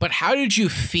 But how did you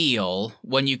feel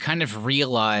when you kind of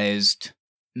realized,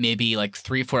 maybe like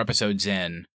 3-4 episodes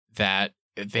in, that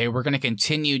they were going to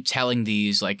continue telling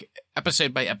these like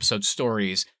episode by episode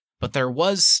stories, but there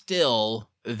was still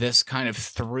this kind of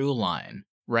through line,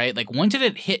 right? Like, when did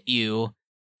it hit you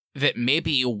that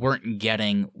maybe you weren't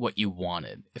getting what you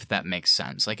wanted, if that makes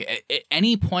sense? Like, at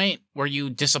any point were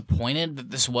you disappointed that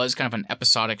this was kind of an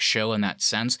episodic show in that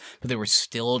sense, but they were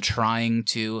still trying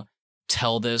to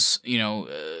tell this, you know,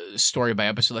 story by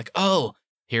episode, like, oh,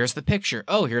 here's the picture,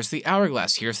 oh, here's the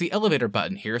hourglass, here's the elevator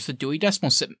button, here's the Dewey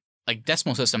Decimal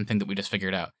System thing that we just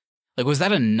figured out. Like, was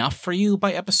that enough for you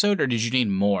by episode, or did you need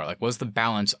more? Like, was the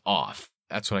balance off?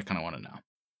 That's what I kind of want to know.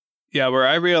 Yeah, where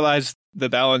I realized the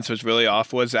balance was really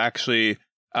off was actually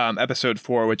episode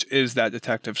 4, which is that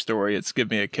detective story. It's Give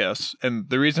Me a Kiss. And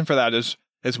the reason for that is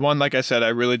one, like I said, I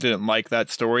really didn't like that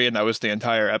story, and that was the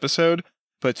entire episode.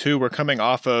 But 2, we're coming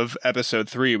off of episode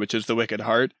 3, which is The Wicked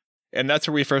Heart. And that's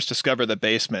where we first discover the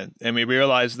basement. And we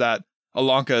realize that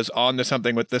Alanka is on to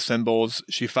something with the symbols.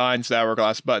 She finds the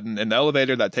hourglass button in the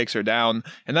elevator that takes her down.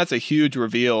 And that's a huge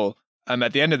reveal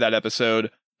at the end of that episode.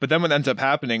 But then what ends up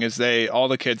happening is all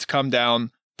the kids come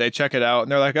down, they check it out,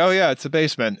 and they're like, oh yeah, it's a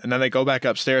basement. And then they go back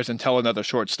upstairs and tell another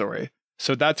short story.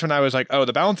 So that's when I was like, oh,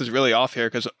 the balance is really off here,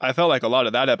 because I felt like a lot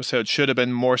of that episode should have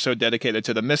been more so dedicated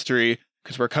to the mystery,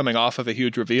 because we're coming off of a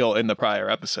huge reveal in the prior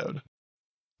episode.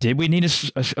 Did we need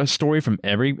a story from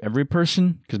every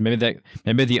person? Because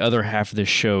maybe the other half of the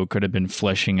show could have been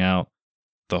fleshing out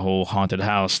the whole haunted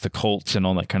house, the cults, and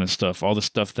all that kind of stuff. All the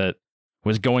stuff that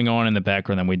was going on in the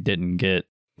background that we didn't get.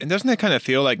 And doesn't it kind of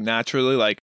feel like naturally,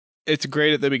 like, it's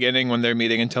great at the beginning when they're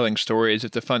meeting and telling stories,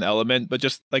 it's a fun element, but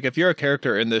just like, if you're a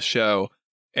character in this show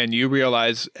and you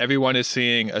realize everyone is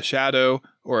seeing a shadow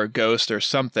or a ghost or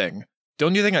something,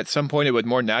 don't you think at some point it would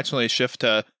more naturally shift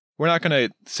to, we're not going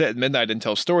to sit at midnight and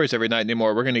tell stories every night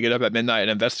anymore. We're going to get up at midnight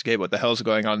and investigate what the hell's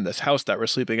going on in this house that we're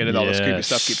sleeping in, and all this creepy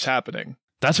stuff keeps happening.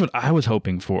 That's what I was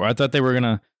hoping for. I thought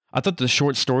the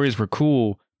short stories were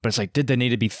cool, but it's like, did they need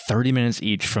to be 30 minutes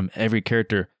each from every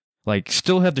character? Like,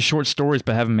 still have the short stories,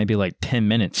 but have them maybe like 10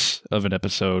 minutes of an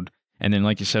episode. And then,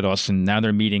 like you said, Austin, now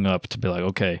they're meeting up to be like,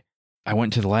 okay, I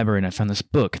went to the library and I found this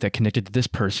book that connected to this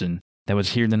person that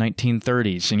was here in the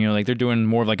 1930s. And, like, they're doing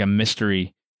more of like a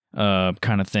mystery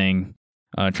kind of thing,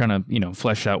 trying to,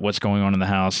 flesh out what's going on in the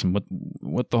house and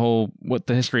what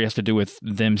the history has to do with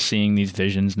them seeing these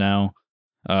visions now.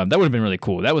 That would have been really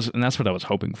cool. That's what I was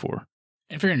hoping for.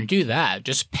 If you're going to do that,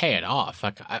 just pay it off.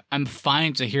 Like, I'm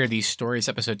fine to hear these stories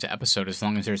episode to episode as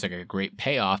long as there's like a great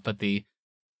payoff. But the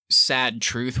sad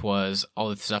truth was all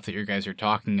the stuff that you guys are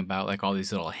talking about, like all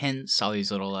these little hints, all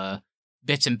these little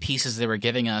bits and pieces they were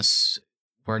giving us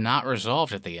were not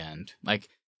resolved at the end. Like,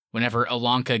 whenever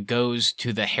Ilonka goes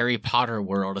to the Harry Potter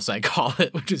world, as I call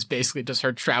it, which is basically just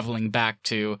her traveling back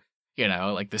to,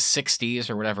 like the 60s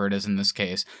or whatever it is in this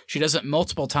case, she does it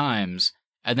multiple times.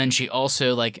 And then she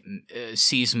also,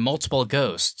 sees multiple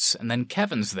ghosts, and then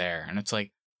Kevin's there, and it's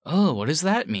like, oh, what does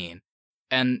that mean?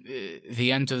 And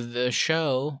the end of the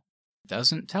show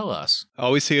doesn't tell us.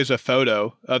 All we see is a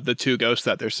photo of the two ghosts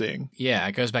that they're seeing. Yeah,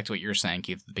 it goes back to what you were saying,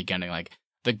 Keith, at the beginning. Like,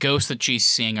 the ghosts that she's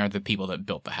seeing are the people that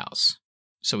built the house.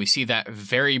 So we see that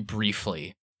very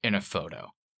briefly in a photo.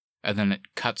 And then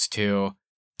it cuts to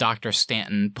Dr.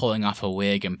 Stanton pulling off a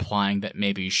wig, implying that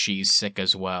maybe she's sick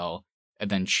as well. And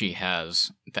then she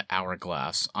has the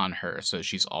hourglass on her, so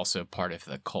she's also part of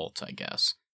the cult, I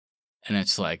guess. And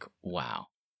it's like, wow,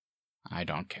 I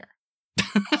don't care.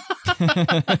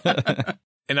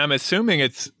 And I'm assuming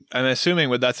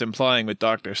what that's implying with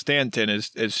Dr. Stanton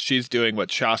is she's doing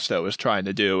what Shasta was trying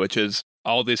to do, which is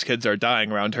all these kids are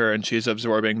dying around her and she's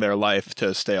absorbing their life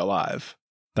to stay alive.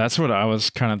 That's what I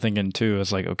was kind of thinking too.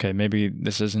 It's like, okay, maybe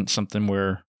this isn't something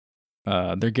where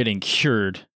they're getting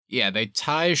cured. Yeah, they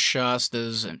tie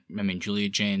Julia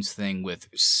Jane's thing with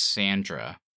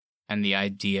Sandra and the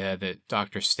idea that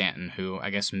Dr. Stanton, who I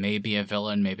guess may be a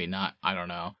villain, maybe not, I don't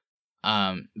know.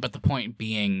 But the point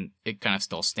being, it kind of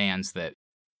still stands that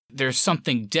there's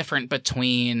something different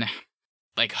between,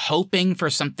 like, hoping for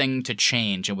something to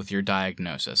change with your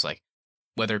diagnosis, like,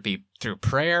 whether it be through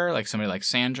prayer, like somebody like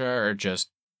Sandra, or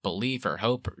just belief or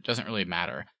hope, it doesn't really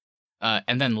matter.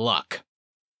 And then luck.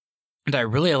 And I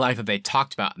really like that they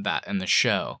talked about that in the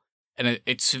show. And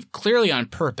it's clearly on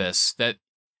purpose that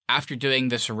after doing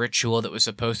this ritual that was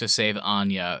supposed to save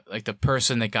Anya, like, the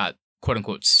person that got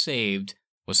quote-unquote saved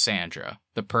was Sandra.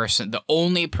 The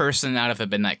only person out of the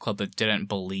Midnight Club that didn't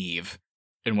believe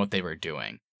in what they were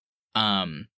doing.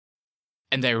 And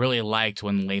they really liked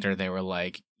when later they were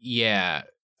like, yeah,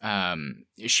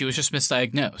 she was just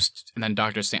misdiagnosed. And then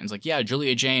Dr. Stanton's like, yeah,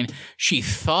 Julia Jane, she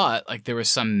thought like there was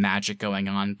some magic going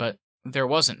on, but there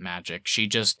wasn't magic. She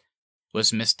just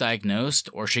was misdiagnosed,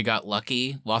 or she got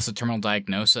lucky, lost a terminal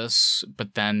diagnosis,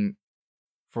 but then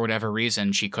for whatever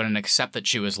reason, she couldn't accept that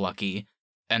she was lucky,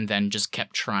 and then just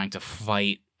kept trying to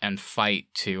fight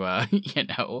to,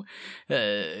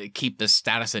 keep the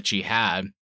status that she had.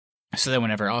 So then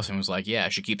whenever Austin was like, yeah,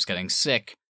 she keeps getting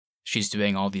sick, she's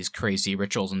doing all these crazy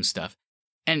rituals and stuff.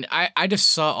 And I just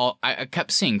saw I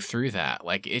kept seeing through that.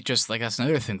 Like, it just, like, that's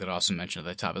another thing that Austin mentioned at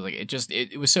the top. Is like,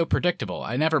 it was so predictable.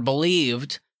 I never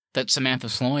believed that Samantha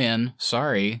Sloyan,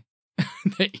 sorry,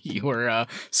 that you were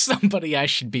somebody I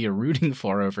should be rooting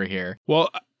for over here. Well,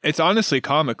 it's honestly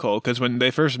comical, because when they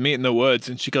first meet in the woods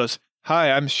and she goes,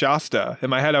 hi, I'm Shasta.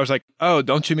 In my head, I was like, oh,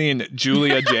 don't you mean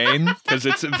Julia Jane? Because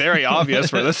it's very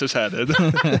obvious where this is headed.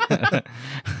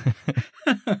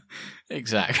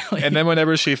 Exactly. And then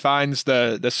whenever she finds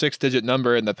the 6-digit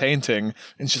number in the painting,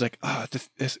 and she's like, oh,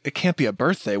 it can't be a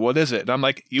birthday. What is it? And I'm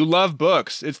like, you love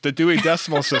books. It's the Dewey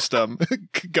Decimal System.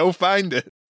 Go find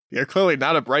it. You're clearly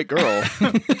not a bright girl.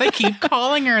 They keep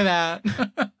calling her that.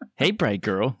 Hey, bright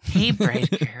girl. Hey, bright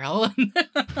girl.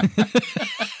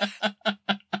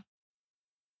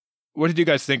 What did you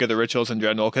guys think of the rituals in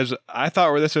general? Because I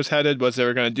thought where this was headed was they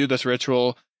were going to do this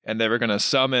ritual and they were going to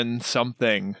summon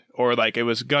something, or like it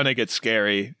was going to get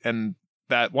scary. And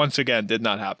that, once again, did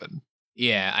not happen.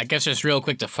 Yeah, I guess just real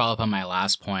quick to follow up on my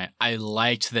last point. I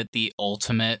liked that the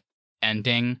ultimate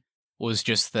ending was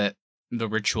just that the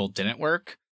ritual didn't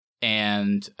work.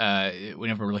 And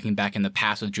whenever we're looking back in the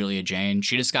past with Julia Jane,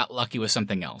 she just got lucky with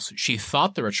something else. She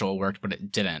thought the ritual worked, but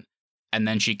it didn't. And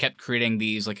then she kept creating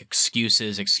these like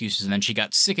excuses, and then she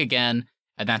got sick again,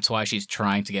 and that's why she's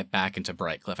trying to get back into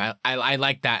Brightcliff. I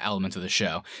like that element of the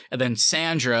show. And then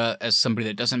Sandra, as somebody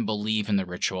that doesn't believe in the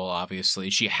ritual, obviously,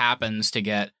 she happens to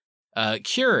get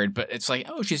cured, but it's like,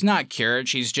 oh, she's not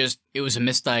cured. It was a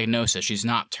misdiagnosis. She's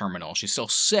not terminal. She's still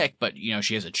sick, but,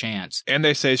 she has a chance. And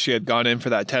they say she had gone in for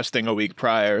that testing a week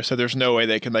prior, so there's no way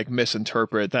they can,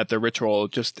 misinterpret that the ritual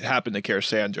just happened to cure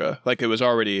Sandra. It was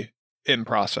already in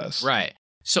process. Right.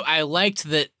 So I liked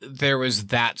that there was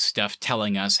that stuff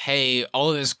telling us, hey,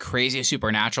 all of this crazy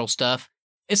supernatural stuff,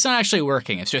 it's not actually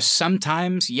working. It's just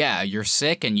sometimes, yeah, you're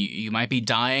sick and you might be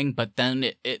dying, but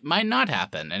then it might not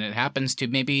happen. And it happens to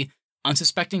maybe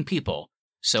unsuspecting people.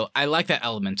 So I like that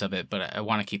element of it, but I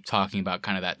want to keep talking about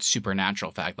kind of that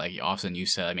supernatural fact, like Austin, you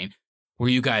said. I mean, were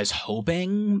you guys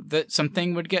hoping that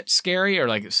something would get scary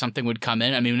or something would come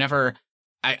in? I mean, whenever,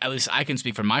 at least I can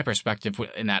speak from my perspective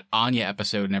in that Anya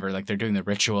episode, whenever they're doing the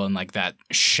ritual and that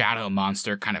shadow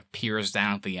monster kind of peers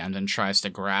down at the end and tries to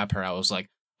grab her, I was like,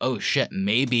 oh shit,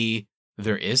 maybe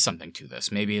there is something to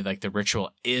this. Maybe the ritual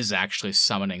is actually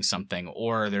summoning something,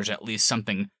 or there's at least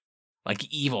something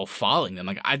evil following them.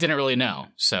 I didn't really know.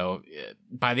 So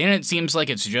by the end, it seems like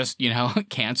it's just,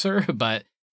 cancer. But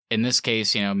in this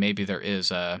case, maybe there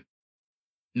is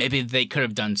maybe they could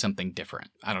have done something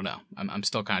different. I don't know. I'm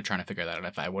still kind of trying to figure that out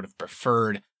if I would have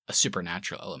preferred a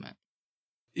supernatural element.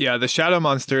 Yeah, the shadow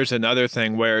monster is another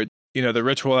thing where, the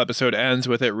ritual episode ends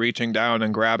with it reaching down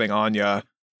and grabbing Anya.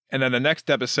 And then the next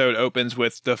episode opens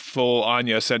with the full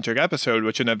Anya-centric episode,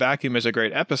 which in a vacuum is a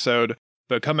great episode.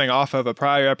 But coming off of a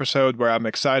prior episode where I'm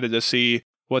excited to see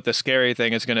what the scary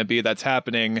thing is going to be that's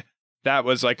happening, that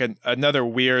was another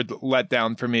weird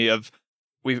letdown for me of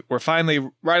we're finally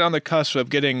right on the cusp of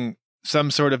getting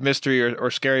some sort of mystery or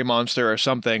scary monster or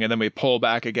something, and then we pull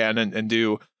back again and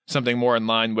do something more in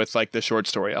line with the short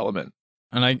story element.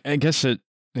 And I guess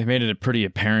they made it pretty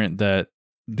apparent that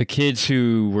the kids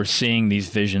who were seeing these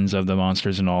visions of the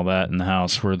monsters and all that in the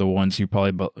house were the ones who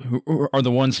who are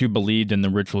the ones who believed in the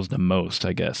rituals the most,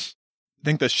 I guess. I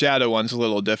think the shadow one's a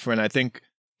little different. I think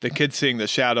the kids seeing the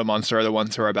shadow monster are the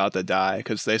ones who are about to die,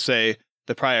 because they say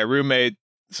the prior roommate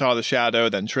saw the shadow,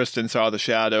 then Tristan saw the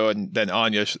shadow, and then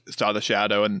Anya saw the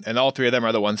shadow, and all three of them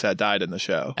are the ones that died in the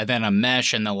show. And then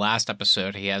Amesh in the last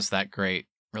episode, he has that great,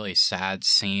 really sad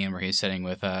scene where he's sitting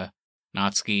with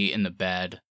Natsuki in the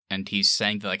bed, and he's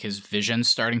saying that his vision's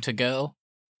starting to go,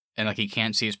 and he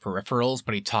can't see his peripherals,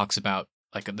 but he talks about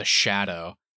the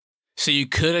shadow. So you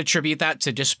could attribute that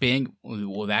to just being,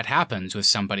 well, that happens with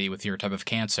somebody with your type of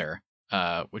cancer,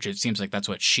 which it seems like that's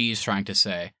what she's trying to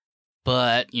say.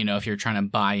 But, if you're trying to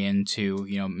buy into,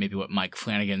 maybe what Mike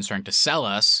Flanagan's trying to sell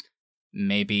us,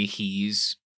 maybe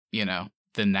he's,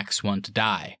 the next one to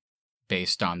die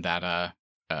based on that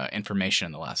information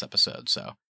in the last episode.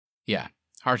 So, yeah,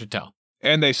 hard to tell.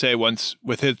 And they say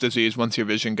with his disease, once your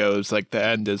vision goes, the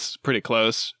end is pretty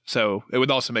close. So it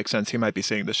would also make sense he might be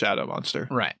seeing the shadow monster.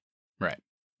 Right.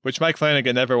 Which Mike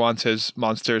Flanagan never wants his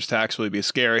monsters to actually be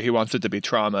scary. He wants it to be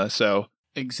trauma. So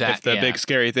exactly, if the big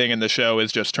scary thing in the show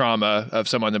is just trauma of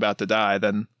someone about to die,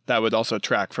 then that would also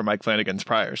track for Mike Flanagan's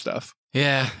prior stuff.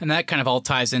 Yeah, and that kind of all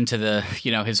ties into the,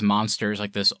 his monsters,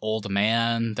 this old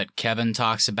man that Kevin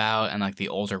talks about, and the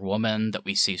older woman that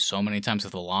we see so many times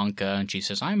with Ilonka, and she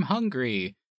says, I'm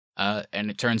hungry.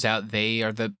 And it turns out they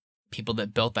are the people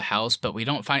that built the house, but we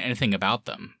don't find anything about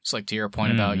them. It's to your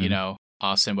point about,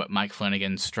 Austin, what Mike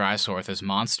Flanagan strives for with his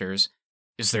monsters.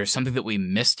 Is there something that we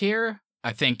missed here?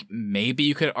 I think maybe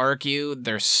you could argue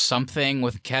there's something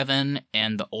with Kevin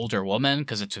and the older woman,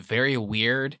 because it's very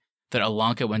weird that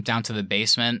Ilonka went down to the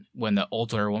basement when the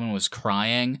older woman was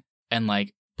crying and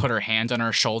put her hand on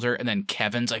her shoulder, and then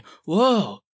Kevin's like,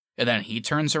 whoa, and then he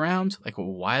turns around.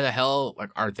 Why the hell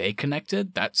are they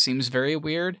connected? That seems very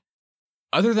weird.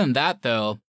 Other than that,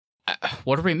 though,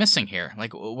 what are we missing here?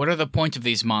 What are the point of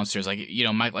these monsters?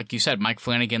 Mike, like you said, Mike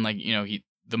Flanagan,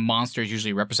 the monsters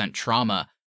usually represent trauma,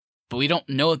 but we don't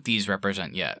know what these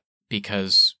represent yet,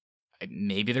 because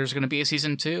maybe there's going to be a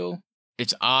season 2.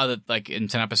 It's odd that in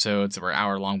 10 episodes that were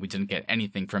hour long, we didn't get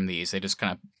anything from these. They just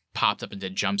kind of popped up and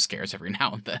did jump scares every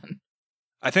now and then.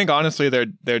 I think honestly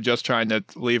they're just trying to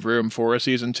leave room for a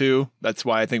season 2. That's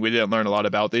why I think we didn't learn a lot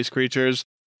about these creatures.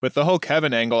 With the whole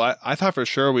Kevin angle, I thought for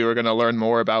sure we were going to learn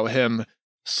more about him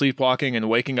sleepwalking and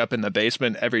waking up in the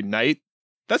basement every night.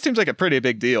 That seems like a pretty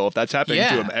big deal if that's happening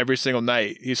to him every single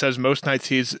night. He says most nights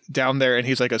he's down there and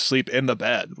he's asleep in the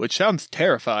bed, which sounds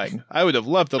terrifying. I would have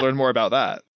loved to learn more about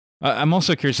that. I'm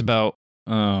also curious about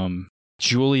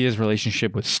Julia's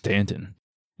relationship with Stanton.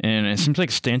 And it seems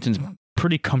like Stanton's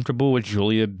pretty comfortable with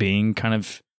Julia being kind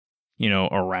of,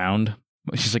 around.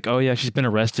 She's like, oh yeah, she's been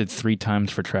arrested 3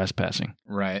 times for trespassing.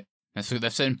 Right.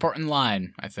 That's an important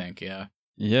line, I think, yeah.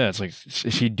 Yeah, it's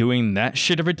is she doing that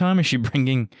shit every time? Is she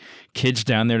bringing kids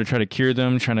down there to try to cure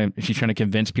them? Is she trying to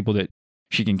convince people that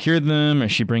she can cure them?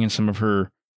 Is she bringing some of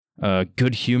her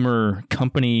good humor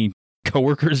company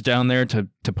coworkers down there to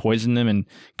poison them and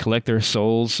collect their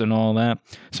souls and all that?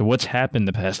 So what's happened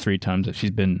the past 3 times that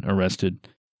she's been arrested?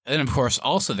 And of course,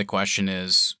 also the question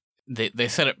is, they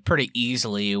said it pretty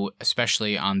easily,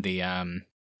 especially on the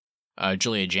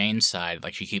Julia Jane's side.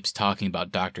 Like, she keeps talking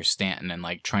about Dr. Stanton and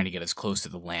like trying to get as close to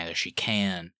the land as she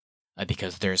can,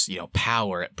 because there's,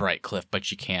 power at Bright Cliff, but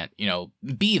she can't,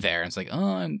 be there. And it's like,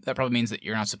 oh, that probably means that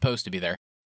you're not supposed to be there.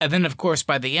 And then, of course,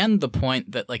 by the end, the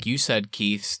point that, like you said,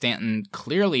 Keith, Stanton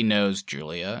clearly knows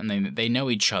Julia, and they know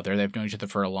each other. They've known each other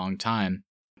for a long time.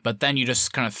 But then you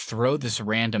just kind of throw this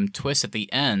random twist at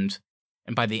the end.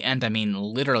 And by the end, I mean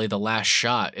literally the last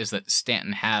shot is that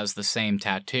Stanton has the same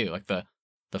tattoo, like the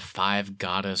 5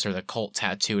 goddess or the cult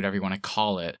tattoo, whatever you want to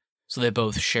call it. So they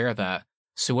both share that.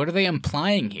 So what are they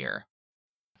implying here?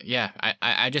 Yeah,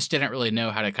 I just didn't really know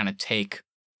how to kind of take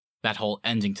that whole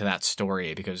ending to that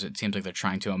story, because it seems like they're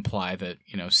trying to imply that,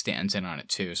 Stanton's in on it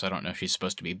too. So I don't know if she's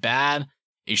supposed to be bad.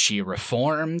 Is she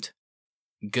reformed?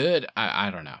 Good?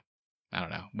 I don't know.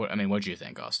 What do you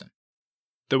think, Austin?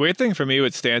 The weird thing for me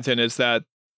with Stanton is that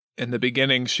in the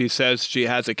beginning, she says she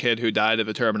has a kid who died of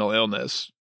a terminal illness.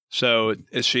 So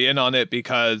is she in on it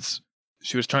because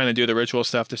she was trying to do the ritual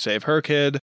stuff to save her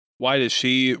kid? Why is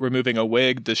she removing a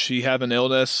wig? Does she have an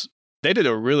illness? They did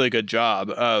a really good job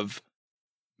of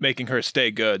making her stay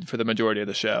good for the majority of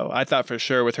the show. I thought for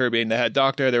sure with her being the head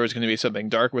doctor, there was going to be something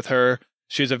dark with her.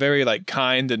 She's a very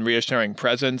kind and reassuring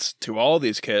presence to all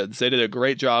these kids. They did a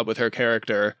great job with her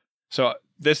character. So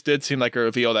this did seem like a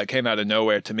reveal that came out of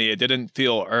nowhere to me. It didn't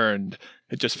feel earned.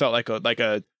 It just felt like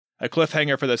a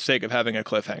cliffhanger for the sake of having a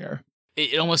cliffhanger.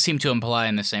 It almost seemed to imply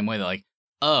in the same way that, like,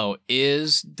 oh,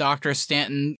 is Dr.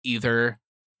 Stanton either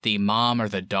the mom or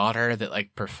the daughter that,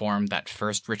 like, performed that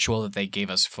first ritual that they gave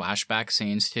us flashback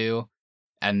scenes to,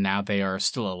 and now they are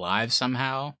still alive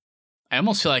somehow? I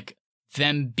almost feel like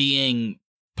them being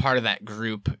part of that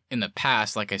group in the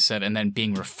past, like I said, and then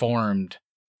being reformed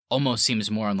almost seems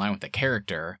more in line with the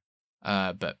character,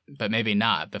 but maybe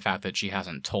not. The fact that she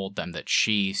hasn't told them that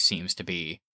she seems to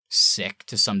be sick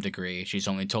to some degree. She's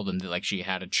only told them that, like, she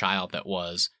had a child that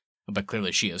was, but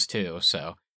clearly she is too.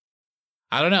 So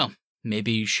I don't know.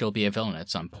 Maybe she'll be a villain at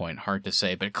some point. Hard to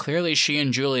say, but clearly she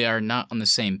and Julia are not on the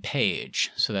same page.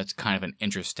 So that's kind of an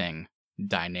interesting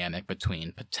dynamic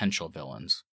between potential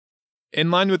villains.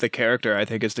 In line with the character, I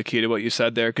think, is the key to what you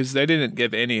said there, because they didn't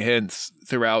give any hints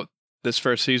throughout this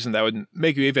first season that would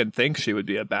make you even think she would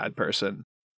be a bad person.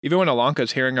 Even when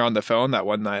Ilonka's hearing her on the phone that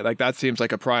one night, like, that seems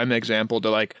like a prime example to,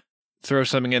 like, throw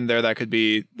something in there that could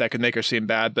make her seem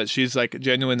bad, but she's, like,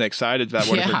 genuinely excited that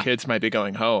one of her kids might be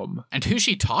going home. And who's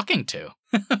she talking to?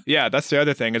 Yeah, that's the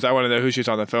other thing, is I want to know who she's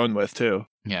on the phone with too.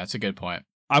 Yeah, that's a good point.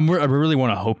 I really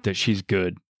want to hope that she's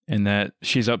good and that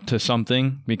she's up to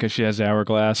something, because she has the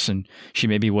hourglass and she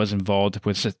maybe was involved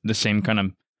with the same kind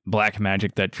of black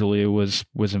magic that Julia was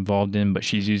involved in, but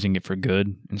she's using it for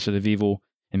good instead of evil,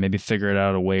 and maybe figure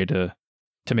out a way to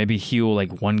maybe heal,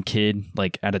 like, one kid,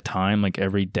 like, at a time, like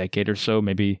every decade or so.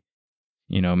 Maybe,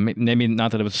 maybe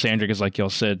not that it was Sandra, because like y'all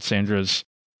said, Sandra's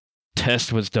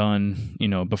test was done,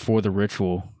 before the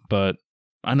ritual, but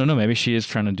I don't know, maybe she is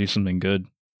trying to do something good.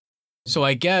 So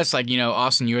I guess, like,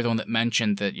 Austin, you were the one that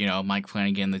mentioned that, Mike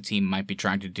Flanagan and the team might be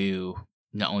trying to do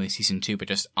not only season 2, but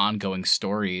just ongoing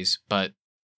stories. But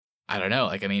I don't know.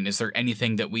 Like, I mean, is there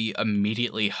anything that we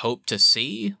immediately hope to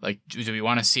see? Like, do we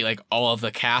want to see, like, all of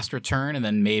the cast return and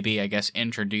then maybe, I guess,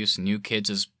 introduce new kids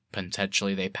as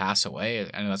potentially they pass away?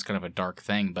 I know that's kind of a dark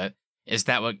thing, but is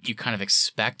that what you kind of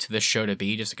expect this show to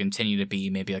be? Just to continue to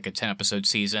be maybe like a 10-episode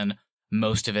season?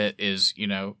 Most of it is,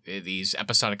 these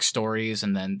episodic stories,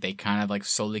 and then they kind of, like,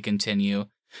 slowly continue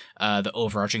the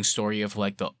overarching story of,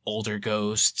 like, the older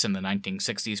ghosts and the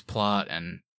 1960s plot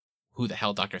and who the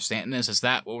hell Dr. Stanton is. Is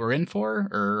that what we're in for?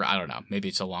 Or I don't know. Maybe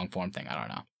it's a long form thing. I don't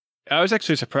know. I was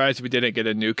actually surprised we didn't get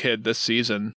a new kid this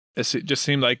season. It just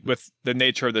seemed like with the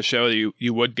nature of the show,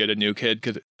 you would get a new kid.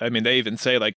 Because, I mean, they even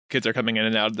say, like, kids are coming in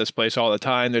and out of this place all the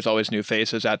time. There's always new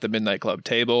faces at the Midnight Club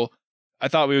table. I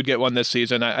thought we would get one this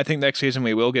season. I think next season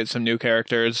we will get some new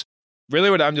characters. Really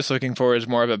what I'm just looking for is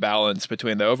more of a balance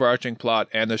between the overarching plot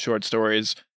and the short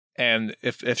stories. And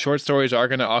if short stories are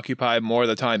going to occupy more of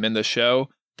the time in the show,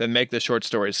 then make the short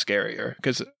stories scarier.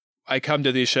 Because I come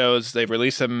to these shows, they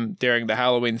release them during the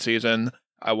Halloween season.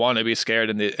 I want to be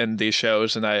scared in these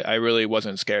shows, and I really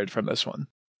wasn't scared from this one.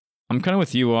 I'm kind of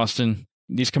with you, Austin.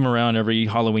 These come around every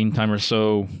Halloween time or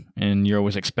so, and you're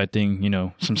always expecting,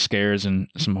 some scares and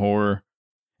some horror.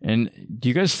 And do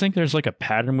you guys think there's, like, a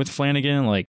pattern with Flanagan?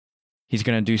 Like, he's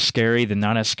going to do scary, then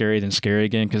not as scary, then scary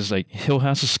again. Because like Hill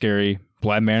House is scary.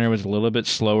 Bly Manor was a little bit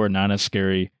slower, not as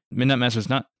scary. Midnight Mass was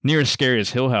not near as scary as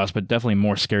Hill House, but definitely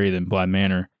more scary than Bly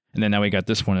Manor. And then now we got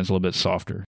this one that's a little bit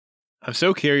softer. I'm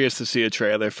so curious to see a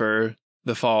trailer for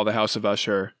The Fall of the House of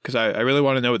Usher, because I really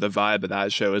want to know what the vibe of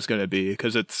that show is going to be,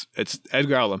 because it's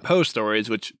Edgar Allan Poe stories,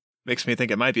 which makes me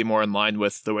think it might be more in line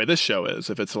with the way this show is,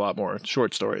 if it's a lot more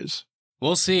short stories.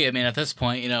 We'll see. I mean, at this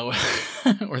point,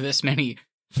 we're this many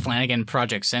Flanagan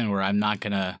projects in where I'm not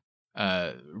going to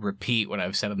repeat what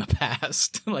I've said in the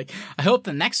past. Like, I hope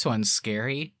the next one's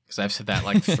scary, because I've said that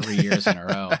like 3 years in a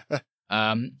row.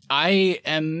 I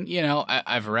am,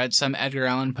 I've read some Edgar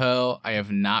Allan Poe. I have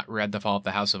not read The Fall of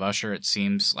the House of Usher. It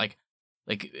seems like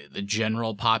the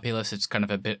general populace, it's kind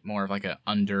of a bit more of like a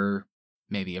under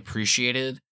maybe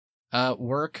appreciated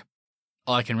work.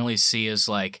 All I can really see is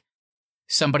like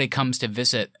somebody comes to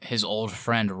visit his old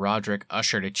friend Roderick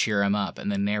Usher to cheer him up, and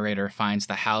the narrator finds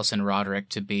the house and Roderick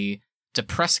to be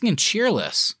depressing and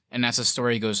cheerless. And as the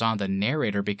story goes on, the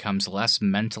narrator becomes less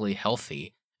mentally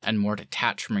healthy and more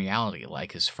detached from reality,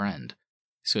 like his friend.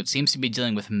 So it seems to be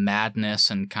dealing with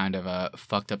madness and kind of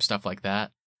fucked up stuff like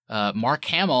that. Mark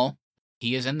Hamill,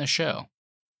 he is in the show.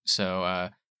 So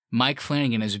Mike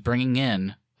Flanagan is bringing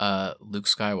in Luke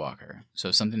Skywalker.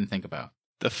 So something to think about.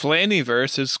 The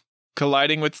Flaniverse is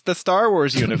colliding with the Star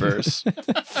Wars universe.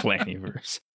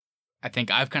 Flaniverse. I think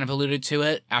I've kind of alluded to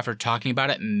it. After talking about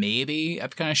it, maybe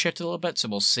I've kind of shifted a little bit, so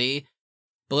we'll see.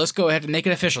 But let's go ahead and make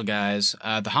it official, guys.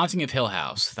 The Haunting of Hill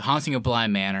House, The Haunting of Bly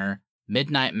Manor,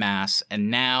 Midnight Mass, and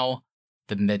now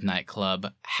The Midnight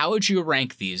Club. How would you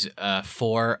rank these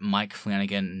 4 Mike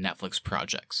Flanagan Netflix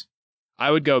projects?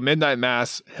 I would go Midnight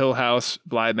Mass, Hill House,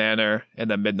 Bly Manor, and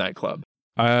then Midnight Club.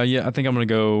 Yeah, I think I'm going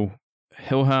to go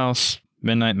Hill House,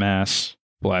 Midnight Mass,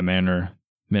 Bly Manor,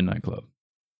 Midnight Club.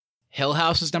 Hill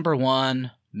House is number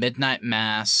 1, Midnight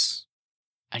Mass.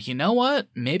 You know what?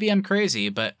 Maybe I'm crazy,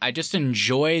 but I just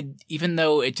enjoyed, even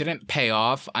though it didn't pay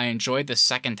off, I enjoyed the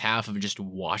second half of just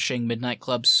watching Midnight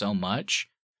Club so much.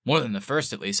 More than the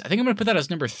first, at least. I think I'm going to put that as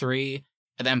number 3,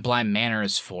 and then Bly Manor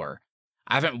is 4.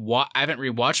 I haven't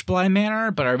rewatched Bly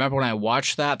Manor, but I remember when I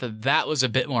watched that was a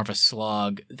bit more of a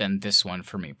slog than this one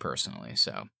for me personally.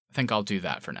 So I think I'll do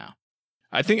that for now.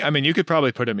 You could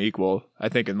probably put them equal, I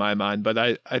think, in my mind, but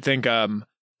I think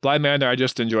Bly Manor, I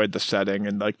just enjoyed the setting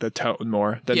and like the tone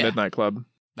more than Midnight Club.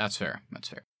 That's fair.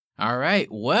 All right.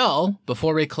 Well,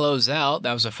 before we close out,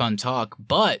 that was a fun talk,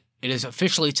 but it is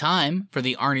officially time for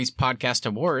the Arnie's Podcast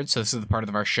Awards. So this is the part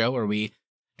of our show where we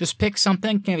just pick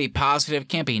something. Can't be positive,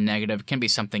 can't be negative, can be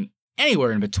something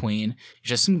anywhere in between. It's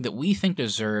just something that we think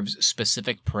deserves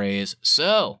specific praise.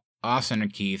 So, Austin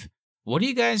and Keith, what do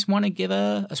you guys want to give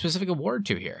a specific award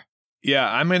to here?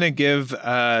 Yeah, I'm going to give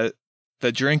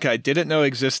the drink I didn't know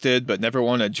existed but never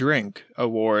want to drink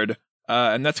award,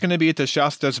 and that's going to be to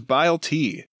Shasta's Bile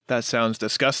Tea. That sounds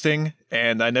disgusting,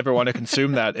 and I never want to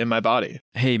consume that in my body.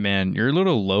 Hey man, you're a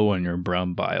little low on your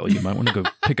brown bile. You might want to go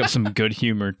pick up some good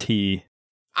humor tea.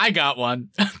 I got one.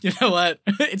 You know what?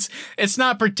 It's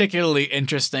not particularly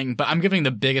interesting, but I'm giving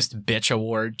the biggest bitch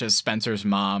award to Spencer's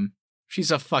mom.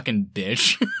 She's a fucking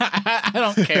bitch. I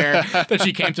don't care that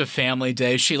she came to family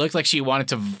day. She looked like she wanted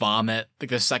to vomit like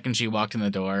the second she walked in the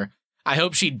door. I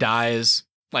hope she dies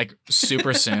like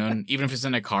super soon, even if it's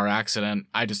in a car accident.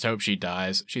 I just hope she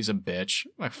dies. She's a bitch.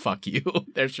 Like, fuck you.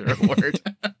 There's your award.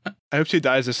 I hope she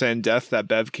dies the same death that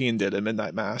Bev Keane did in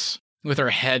Midnight Mass. With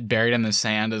her head buried in the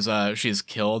sand as she's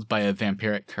killed by a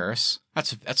vampiric curse.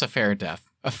 That's a fair death.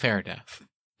 A fair death.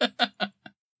 I'm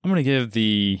going to give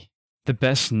the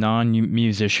best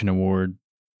non-musician award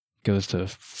goes to,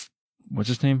 what's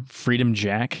his name? Freedom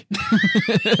Jack.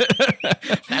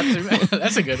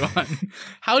 That's a good one.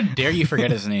 How dare you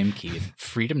forget his name, Keith?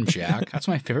 Freedom Jack. That's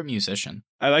my favorite musician.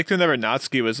 I liked whenever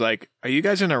Natsuki was like, "Are you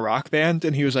guys in a rock band?"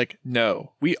 And he was like,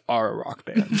 "No, we are a rock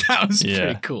band." That was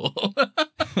pretty cool.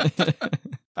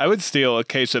 I would steal a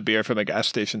case of beer from a gas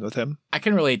station with him. I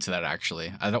can relate to that,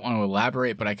 actually. I don't want to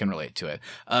elaborate, but I can relate to it.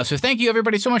 So thank you,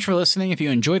 everybody, so much for listening. If you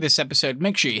enjoyed this episode,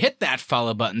 make sure you hit that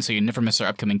follow button so you never miss our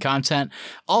upcoming content.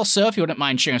 Also, if you wouldn't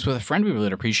mind sharing us with a friend, we really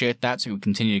would appreciate that so we can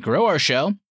continue to grow our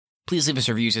show. Please leave us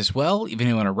reviews as well. Even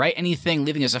if you want to write anything,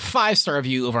 leaving us a 5-star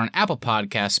review over on Apple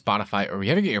Podcasts, Spotify, or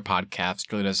wherever you get your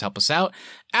podcasts really does help us out.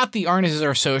 At The Arnie's is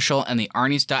our social, and the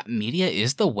Arnie's.media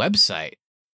is the website.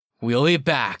 We'll be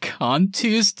back on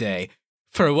Tuesday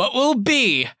for what will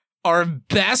be our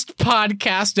best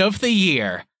podcast of the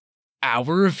year, our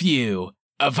review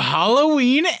of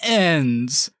Halloween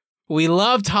Ends. We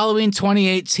loved Halloween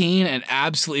 2018 and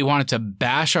absolutely wanted to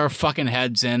bash our fucking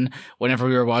heads in whenever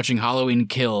we were watching Halloween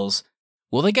Kills.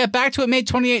 Will they get back to what made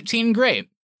 2018 great?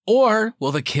 Or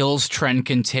will the kills trend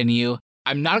continue?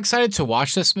 I'm not excited to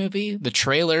watch this movie. The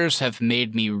trailers have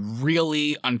made me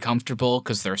really uncomfortable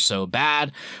because they're so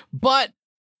bad. But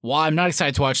while I'm not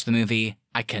excited to watch the movie,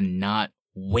 I cannot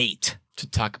wait to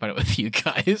talk about it with you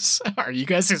guys. Are you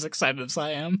guys as excited as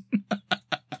I am?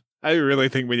 I really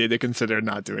think we need to consider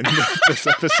not doing this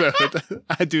episode.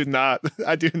 I do not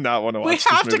want to watch this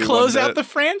We have to movie close one out bit. the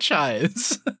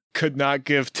franchise. Could not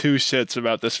give two shits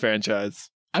about this franchise.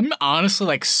 I'm honestly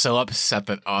like so upset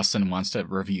that Austin wants to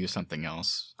review something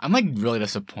else. I'm like really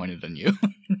disappointed in you.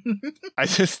 I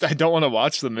don't want to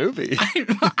watch the movie.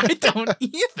 I don't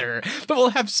either. But we'll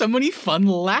have so many fun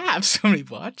laughs when we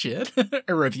watch it.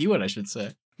 Or review it, I should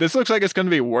say. This looks like it's going to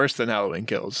be worse than Halloween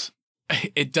Kills.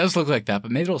 It does look like that,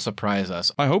 but maybe it'll surprise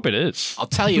us. I hope it is. I'll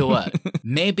tell you what,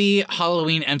 maybe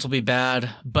Halloween Ends will be bad,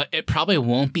 but it probably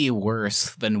won't be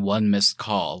worse than One Missed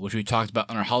Call, which we talked about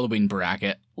on our Halloween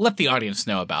bracket. Let the audience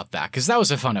know about that, because that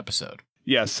was a fun episode.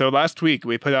 Yes, so last week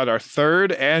we put out our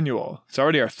third annual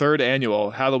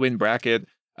Halloween bracket.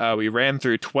 We ran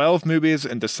through 12 movies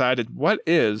and decided what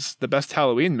is the best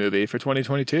Halloween movie for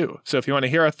 2022. So if you want to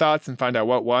hear our thoughts and find out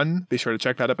what won, be sure to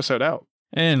check that episode out.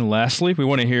 And lastly, we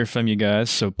want to hear from you guys,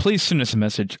 so please send us a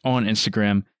message on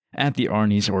Instagram at The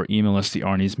Arnies or email us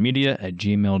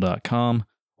thearniesmedia@gmail.com.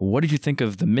 What did you think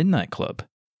of The Midnight Club?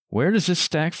 Where does this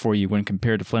stack for you when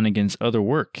compared to Flanagan's other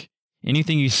work?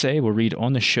 Anything you say we'll read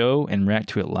on the show and react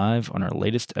to it live on our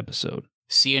latest episode.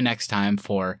 See you next time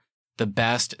for the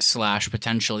best /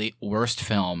 potentially worst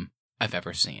film I've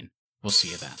ever seen. We'll see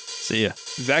you then. See ya.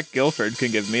 Zach Gilford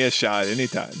can give me a shot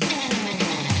anytime.